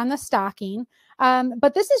to fit on the stocking.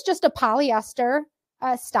 But this is just a polyester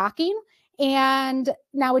stocking. And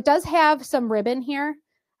now it does have some ribbon here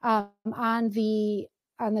on the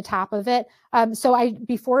top of it. So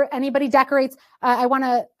before anybody decorates, I want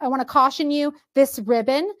to caution you, this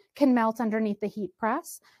ribbon can melt underneath the heat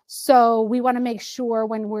press. So we want to make sure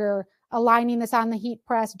when we're aligning this on the heat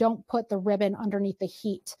press, don't put the ribbon underneath the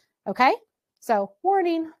heat. Okay. So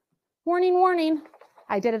warning, warning, warning.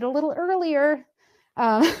 I did it a little earlier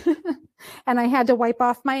And I had to wipe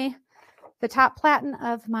off the top platen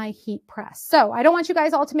of my heat press. So I don't want you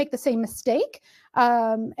guys all to make the same mistake,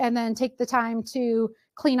 and then take the time to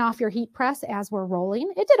clean off your heat press as we're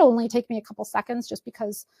rolling. It did only take me a couple seconds just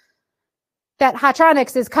because that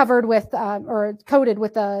Hotronics is covered with or coated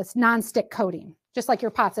with a non-stick coating, just like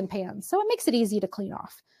your pots and pans. So it makes it easy to clean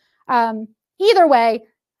off. Either way,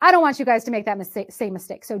 I don't want you guys to make that same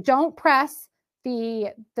mistake. So don't press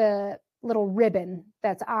the little ribbon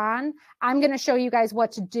that's on. I'm going to show you guys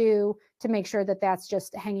what to do to make sure that that's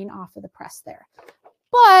just hanging off of the press there.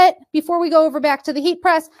 But before we go over back to the heat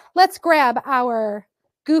press, let's grab our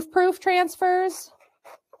Goof Proof transfers.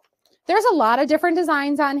 There's a lot of different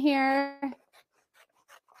designs on here.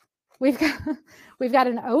 We've got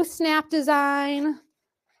an O snap design.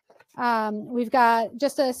 We've got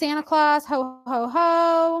just a Santa Claus, ho, ho,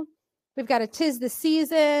 ho. We've got a 'Tis the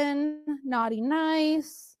Season, naughty,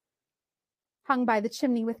 nice. Hung by the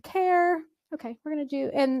chimney with care. Okay, we're going to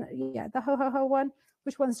do, and yeah, the ho, ho, ho one.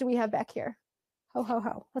 Which ones do we have back here? Ho, ho,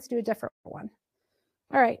 ho. Let's do a different one.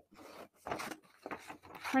 All right.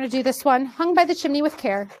 We're going to do this one, hung by the chimney with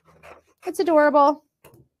care. It's adorable.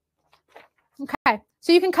 Okay,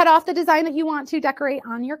 so you can cut off the design that you want to decorate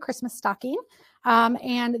on your Christmas stocking.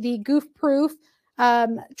 And the Goof Proof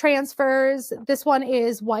transfers, this one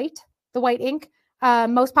is white, the white ink,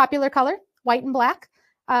 most popular color, white and black.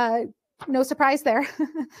 No surprise there,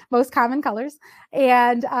 most common colors.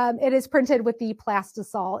 And it is printed with the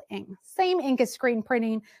Plastisol ink. Same ink as screen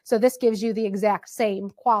printing, so this gives you the exact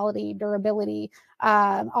same quality, durability,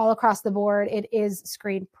 all across the board. It is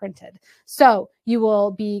screen printed. So you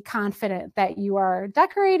will be confident that you are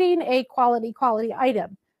decorating a quality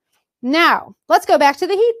item. Now, let's go back to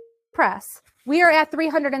the heat press. We are at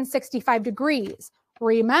 365 degrees.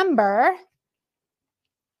 Remember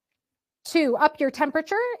to up your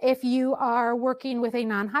temperature if you are working with a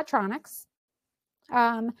non-Hotronics.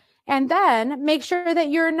 And then make sure that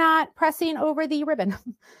you're not pressing over the ribbon.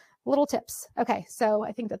 Little tips. Okay, so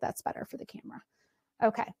I think that that's better for the camera.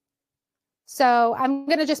 Okay, so I'm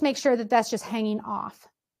going to just make sure that that's just hanging off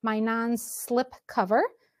my non-slip cover.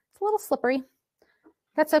 It's a little slippery.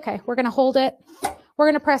 That's okay. We're going to hold it. We're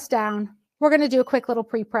going to press down. We're going to do a quick little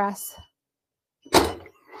pre-press.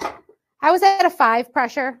 I was at a 5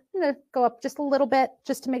 pressure. I'm going to go up just a little bit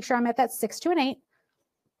just to make sure I'm at that 6 to an 8.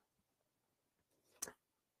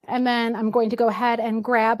 And then I'm going to go ahead and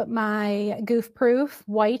grab my Goof Proof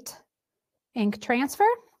white ink transfer.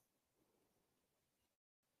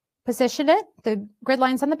 Position it. The grid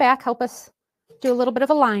lines on the back help us do a little bit of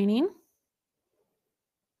aligning,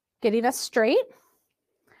 getting us straight.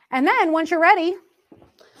 And then once you're ready,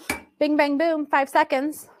 bing, bang, boom, 5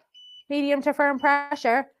 seconds, medium to firm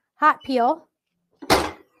pressure, hot peel.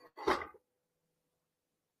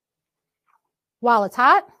 While it's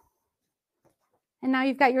hot. And now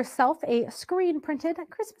you've got yourself a screen printed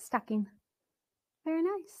Christmas stocking. Very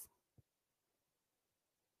nice.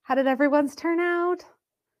 How did everyone's turn out?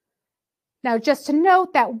 Now, just to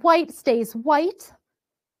note that white stays white.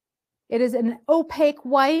 It is an opaque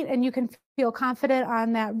white, and you can feel confident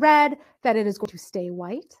on that red that it is going to stay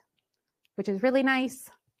white, which is really nice.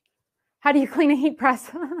 How do you clean a heat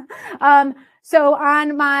press? So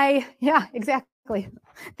on my, yeah, exactly.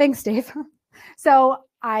 Thanks, Dave. So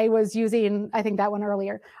I was using, I think that one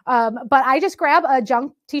earlier, but I just grab a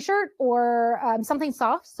junk t-shirt or something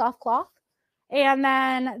soft cloth. And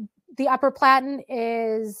then the upper platen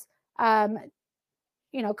is,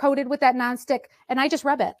 coated with that nonstick, and I just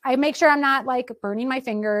rub it. I make sure I'm not like burning my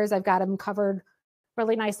fingers. I've got them covered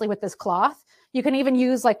really nicely with this cloth. You can even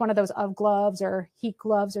use like one of those UV gloves or heat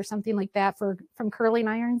gloves or something like that from curling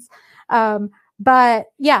irons. But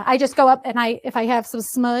yeah, I just go up and if I have some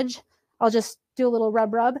smudge, I'll just do a little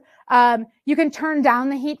rub. You can turn down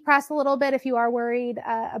the heat press a little bit if you are worried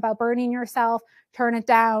about burning yourself, turn it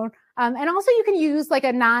down. And also you can use like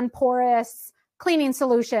a non-porous cleaning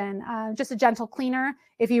solution, just a gentle cleaner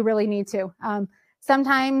if you really need to.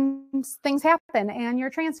 Sometimes things happen and your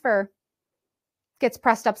transfer gets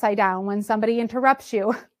pressed upside down when somebody interrupts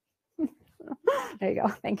you. There you go.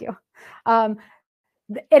 Thank you.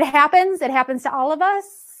 It happens. It happens to all of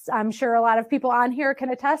us. I'm sure a lot of people on here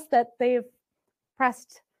can attest that they've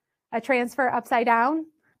pressed a transfer upside down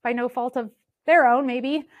by no fault of their own,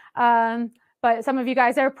 maybe. But some of you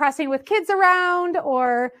guys are pressing with kids around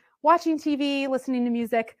or watching TV, listening to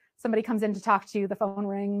music. Somebody comes in to talk to you, the phone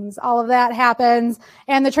rings, all of that happens,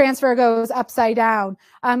 and the transfer goes upside down.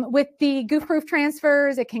 With the Goof Proof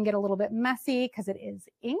transfers, it can get a little bit messy because it is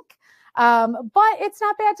ink, but it's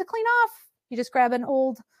not bad to clean off. You just grab an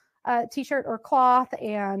old t-shirt or cloth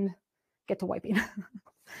and get to wiping.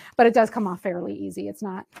 But it does come off fairly easy. It's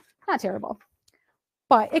not terrible.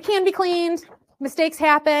 But it can be cleaned. Mistakes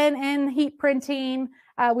happen in heat printing.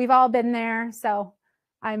 We've all been there. So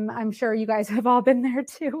I'm sure you guys have all been there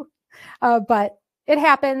too. But it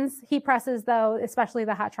happens. Heat presses, though, especially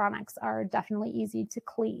the Hotronics, are definitely easy to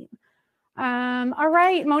clean. All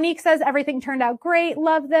right. Monique says everything turned out great.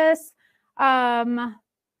 Love this. So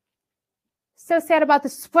sad about the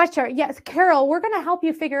sweatshirt. Yes, Carol, we're going to help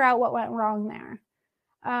you figure out what went wrong there.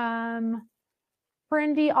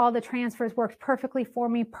 Brindy, all the transfers worked perfectly for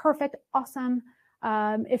me. Perfect. Awesome.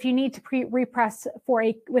 If you need to repress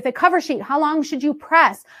with a cover sheet, how long should you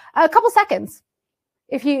press? A couple seconds.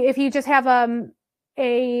 If you just have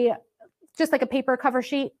just like a paper cover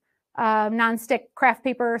sheet, non-stick craft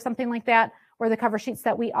paper or something like that, or the cover sheets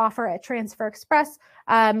that we offer at Transfer Express,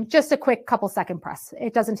 just a quick couple second press.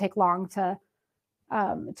 It doesn't take long to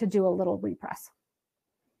do a little repress.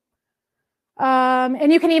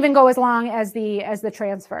 And you can even go as long as the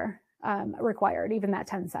transfer required, even that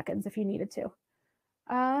 10 seconds if you needed to.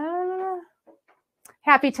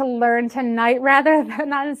 Happy to learn tonight rather than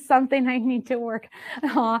that is something I need to work.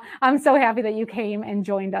 I'm so happy that you came and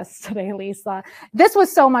joined us today, Lisa. This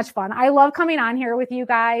was so much fun. I love coming on here with you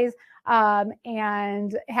guys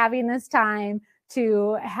and having this time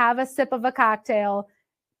to have a sip of a cocktail,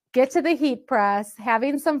 get to the heat press,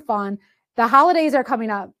 having some fun. The holidays are coming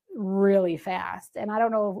up really fast. And I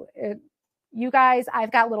don't know if you guys,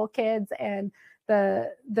 I've got little kids and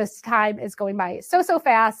this time is going by so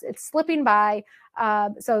fast. It's slipping by.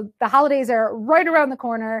 So the holidays are right around the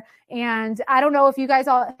corner. And I don't know if you guys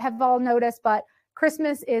have noticed, but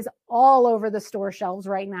Christmas is all over the store shelves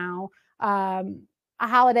right now.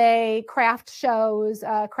 Holiday craft shows,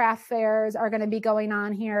 craft fairs are going to be going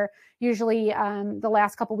on here. Usually the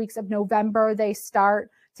last couple weeks of November, they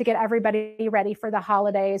start to get everybody ready for the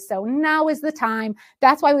holidays. So now is the time.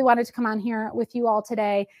 That's why we wanted to come on here with you all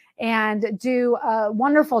today and do a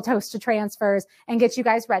wonderful toast to transfers and get you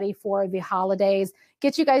guys ready for the holidays,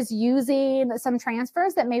 get you guys using some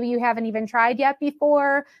transfers that maybe you haven't even tried yet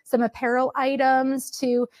before, some apparel items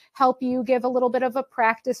to help you give a little bit of a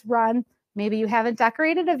practice run. Maybe you haven't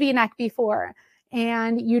decorated a V-neck before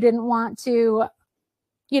and you didn't want to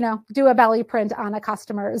do a belly print on a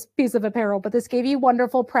customer's piece of apparel, but this gave you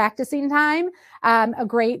wonderful practicing time, a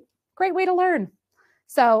great way to learn.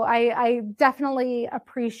 So I definitely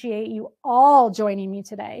appreciate you all joining me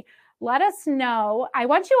today. Let us know. I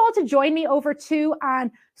want you all to join me over too on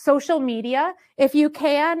social media. If you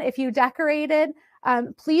can, if you decorated,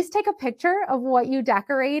 please take a picture of what you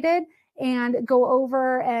decorated and go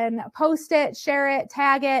over and post it, share it,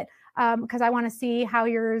 tag it, because I want to see how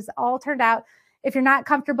yours all turned out. If you're not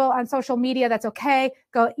comfortable on social media, that's okay.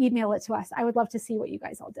 Go email it to us. I would love to see what you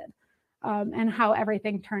guys all did and how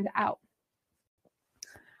everything turned out.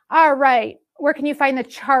 All right. Where can you find the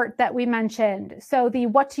chart that we mentioned? So the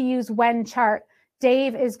what to use when chart,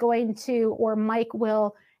 Dave is going to, or Mike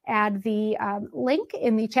will add the link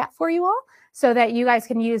in the chat for you all so that you guys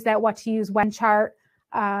can use that what to use when chart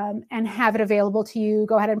and have it available to you.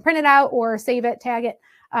 Go ahead and print it out or save it, tag it,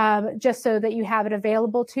 just so that you have it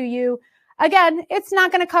available to you. Again, it's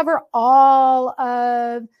not going to cover all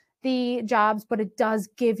of the jobs, but it does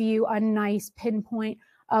give you a nice pinpoint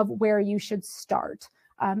of where you should start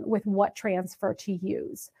with what transfer to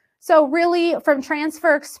use. So really from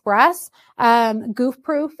Transfer Express, Goof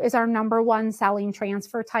Proof is our #1 selling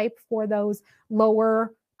transfer type for those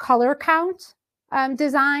lower color count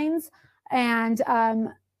designs. And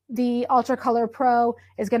the UltraColor Pro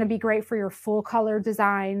is going to be great for your full color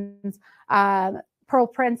designs. Pearl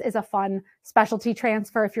Prints is a fun specialty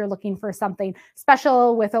transfer if you're looking for something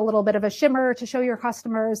special with a little bit of a shimmer to show your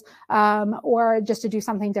customers or just to do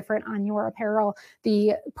something different on your apparel.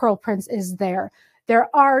 The Pearl Prints is there. There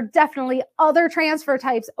are definitely other transfer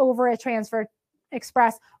types over at Transfer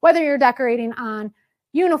Express, whether you're decorating on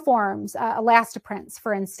uniforms, elastiprints,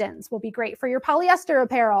 for instance, will be great for your polyester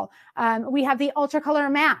apparel. We have the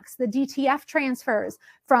UltraColor Max, the DTF transfers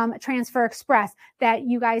from Transfer Express that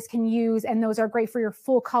you guys can use, and those are great for your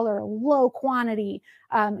full color, low quantity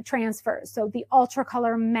transfers. So the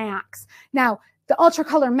UltraColor Max. Now, the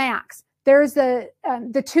UltraColor Max, there's the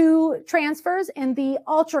two transfers in the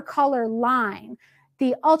UltraColor line.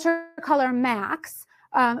 The UltraColor Max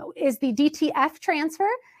is the DTF transfer,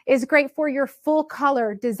 is great for your full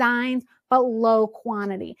color designs, but low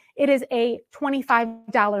quantity. It is a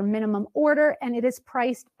 $25 minimum order, and it is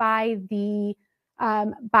priced by the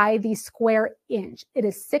square inch. It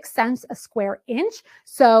is 6 cents a square inch.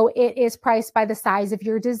 So it is priced by the size of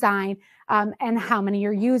your design and how many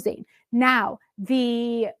you're using. Now,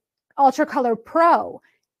 the UltraColor Pro,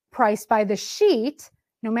 priced by the sheet,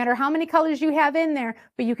 no matter how many colors you have in there,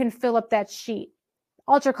 but you can fill up that sheet.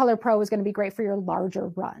 UltraColor Pro is going to be great for your larger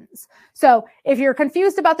runs. So if you're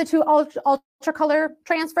confused about the two UltraColor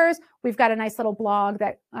transfers, we've got a nice little blog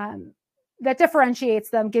that that differentiates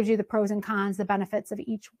them, gives you the pros and cons, the benefits of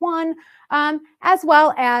each one, as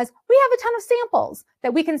well as we have a ton of samples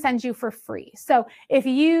that we can send you for free. So if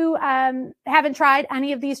you haven't tried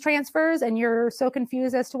any of these transfers and you're so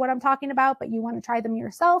confused as to what I'm talking about, but you want to try them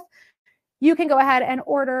yourself, you can go ahead and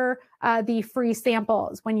order the free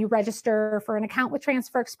samples. When you register for an account with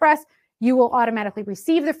Transfer Express, you will automatically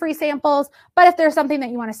receive the free samples. But if there's something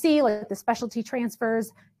that you want to see, like the specialty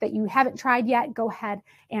transfers that you haven't tried yet, go ahead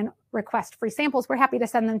and request free samples. We're happy to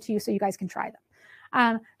send them to you so you guys can try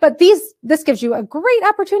them. But this gives you a great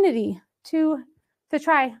opportunity to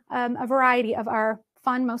try a variety of our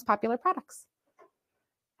fun, most popular products.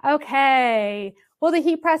 Okay, will the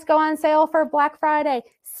heat press go on sale for Black Friday?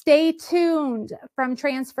 Stay tuned from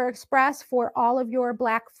Transfer Express for all of your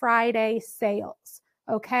Black Friday sales,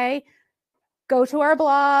 okay? Go to our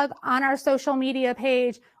blog, on our social media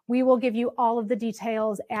page. We will give you all of the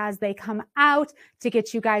details as they come out to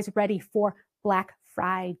get you guys ready for Black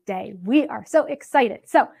Friday. We are so excited.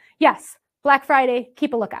 So yes, Black Friday,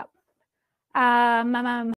 keep a lookout. How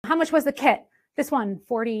much was the kit? This one,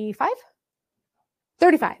 45?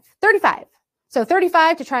 35. So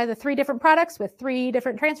 35 to try the 3 different products with 3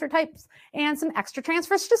 different transfer types and some extra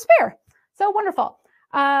transfers to spare. So wonderful.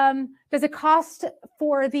 Does it cost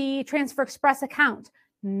for the Transfer Express account?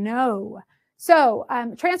 No. So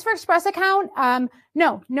Transfer Express account,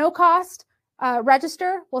 no cost.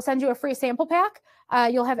 Register, we'll send you a free sample pack.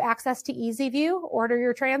 You'll have access to Easy View, order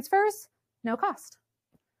your transfers, no cost.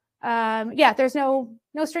 Yeah, there's no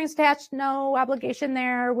strings attached, no obligation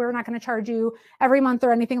there. We're not going to charge you every month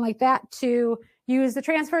or anything like that to use the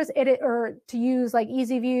transfers or to use like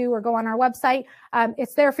Easy View or go on our website.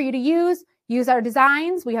 It's there for you to use our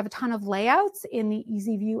designs. We have a ton of layouts in the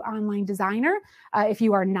Easy View Online Designer. If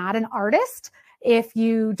you are not an artist, if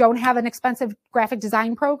you don't have an expensive graphic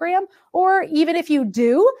design program, or even if you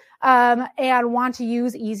do and want to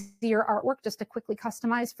use easier artwork just to quickly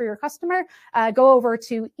customize for your customer, go over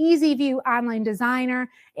to Easy View Online Designer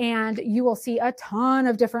and you will see a ton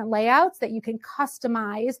of different layouts that you can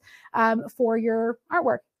customize for your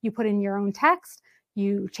artwork. You put in your own text,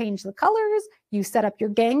 you change the colors, you set up your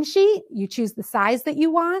gang sheet, you choose the size that you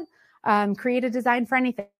want, create a design for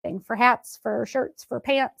anything, for hats, for shirts, for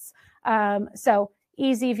pants. So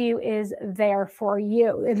Easy View is there for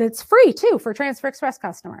you. And it's free too for Transfer Express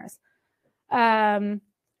customers. All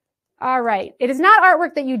right. It is not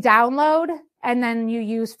artwork that you download and then you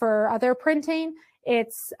use for other printing.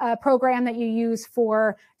 It's a program that you use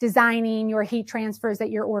for designing your heat transfers that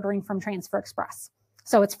you're ordering from Transfer Express.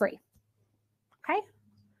 So it's free. Okay.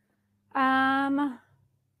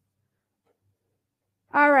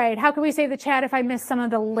 All right. How can we save the chat if I miss some of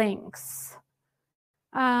the links?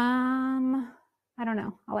 I don't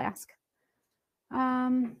know. I'll ask.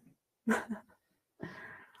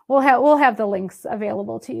 We'll have the links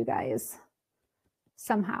available to you guys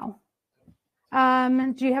somehow.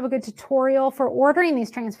 Do you have a good tutorial for ordering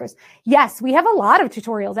these transfers? Yes, we have a lot of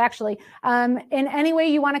tutorials actually, in any way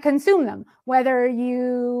you want to consume them, whether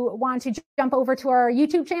you want to jump over to our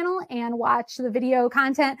YouTube channel and watch the video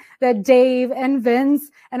content that Dave and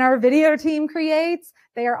Vince and our video team creates.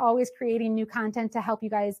 They are always creating new content to help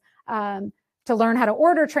you guys to learn how to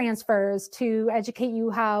order transfers, to educate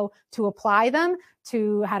you how to apply them,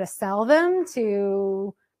 to how to sell them,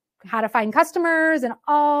 to how to find customers and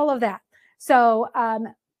all of that. So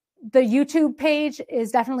the YouTube page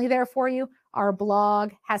is definitely there for you. Our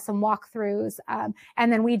blog has some walkthroughs.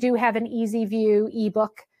 And then we do have an Easy View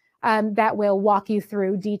ebook that will walk you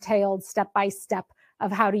through detailed step-by-step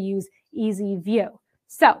of how to use Easy View.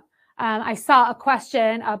 So I saw a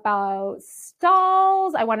question about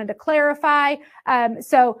stalls. I wanted to clarify.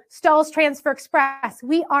 So Stalls Transfer Express,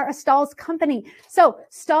 we are a stalls company. So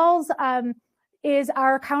stalls is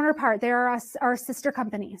our counterpart. They're our sister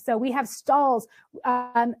company. So we have stalls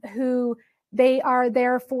who they are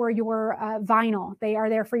there for your vinyl. They are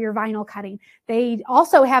there for your vinyl cutting. They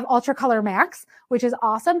also have UltraColor Max, which is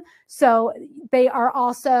awesome. So they are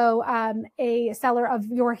also a seller of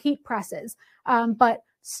your heat presses. But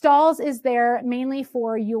Stalls is there mainly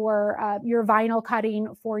for your vinyl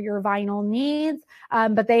cutting, for your vinyl needs,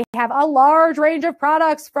 but they have a large range of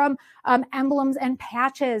products from emblems and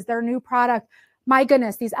patches, their new product. My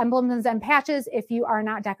goodness, these emblems and patches, if you are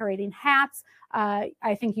not decorating hats,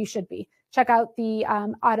 I think you should be. Check out the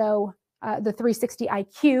auto the 360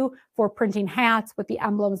 IQ for printing hats with the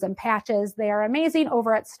emblems and patches. They are amazing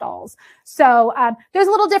over at Stalls. So there's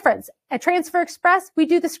a little difference. At Transfer Express, we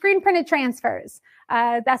do the screen printed transfers.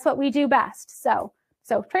 That's what we do best. So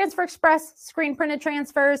Transfer Express, screen printed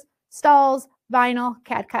transfers, Stalls, vinyl,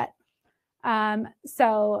 CAD cut.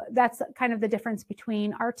 So that's kind of the difference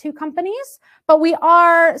between our two companies, but we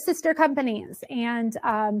are sister companies, and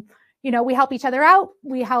you know, we help each other out.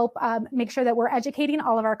 We help make sure that we're educating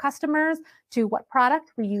all of our customers to what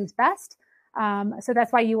product we use best. So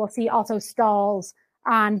that's why you will see also Stalls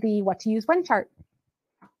on the what to use when chart.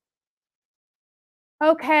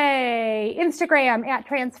 Okay, Instagram at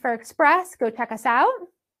Transfer Express. Go check us out.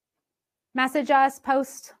 Message us,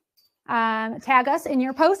 post, tag us in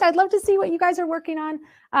your post. I'd love to see what you guys are working on.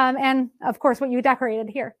 And of course, what you decorated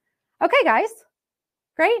here. Okay, guys.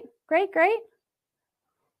 Great, great, great.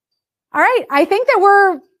 All right, I think that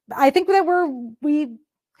we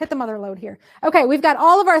hit the mother load here. Okay, we've got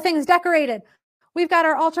all of our things decorated. We've got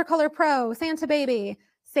our UltraColor Pro, Santa Baby.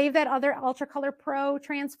 Save that other UltraColor Pro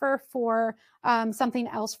transfer for something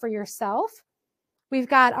else for yourself. We've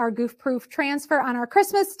got our Goof Proof transfer on our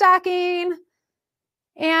Christmas stocking.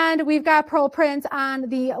 And we've got pearl prints on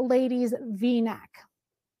the ladies' V-neck.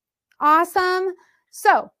 Awesome.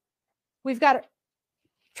 So we've got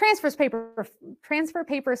transfer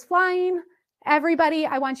papers flying. Everybody,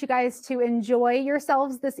 I want you guys to enjoy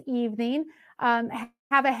yourselves this evening.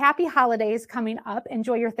 Have a happy holidays coming up.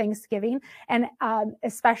 Enjoy your Thanksgiving, and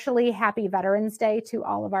especially happy Veterans Day to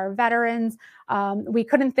all of our veterans. We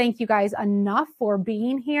couldn't thank you guys enough for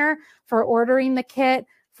being here, for ordering the kit,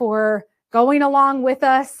 for going along with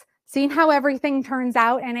us, seeing how everything turns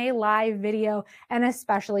out in a live video, and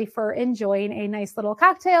especially for enjoying a nice little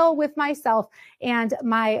cocktail with myself and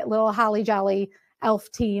my little holly jolly elf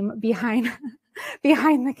team behind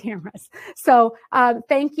the cameras. So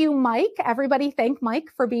thank you, Mike. Everybody thank Mike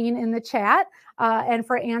for being in the chat and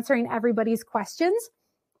for answering everybody's questions.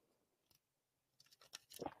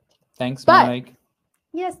 Thanks, Mike.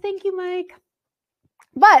 Yes, thank you, Mike.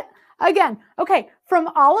 But again, okay, from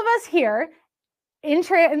all of us here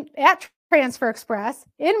at Transfer Express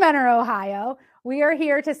in Mentor, Ohio, we are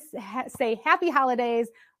here to say happy holidays.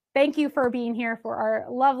 Thank you for being here for our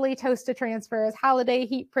lovely Toast to Transfers holiday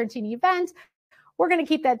heat printing event. We're going to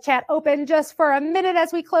keep that chat open just for a minute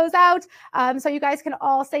as we close out. So you guys can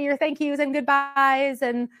all say your thank yous and goodbyes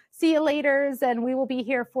and see you laters. And we will be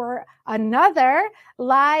here for another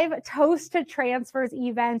live Toast to Transfers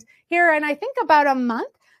event here in, I think, about a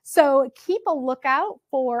month. So keep a lookout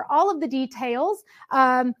for all of the details.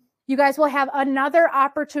 You guys will have another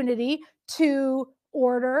opportunity to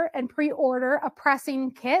order and pre-order a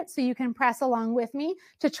pressing kit so you can press along with me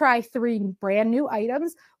to try 3 brand new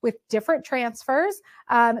items with different transfers.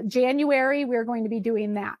 January, we're going to be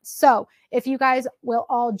doing that. So if you guys will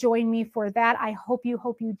all join me for that, I hope you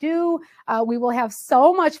do. We will have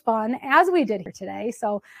so much fun as we did here today.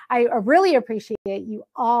 So I really appreciate you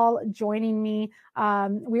all joining me.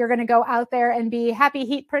 We are going to go out there and be happy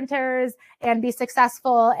heat printers and be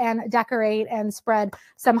successful and decorate and spread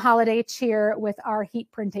some holiday cheer with our heat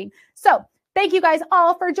printing. So thank you guys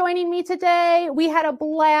all for joining me today. We had a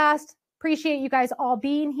blast. Appreciate you guys all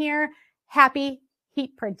being here. Happy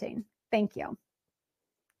heat printing. Thank you.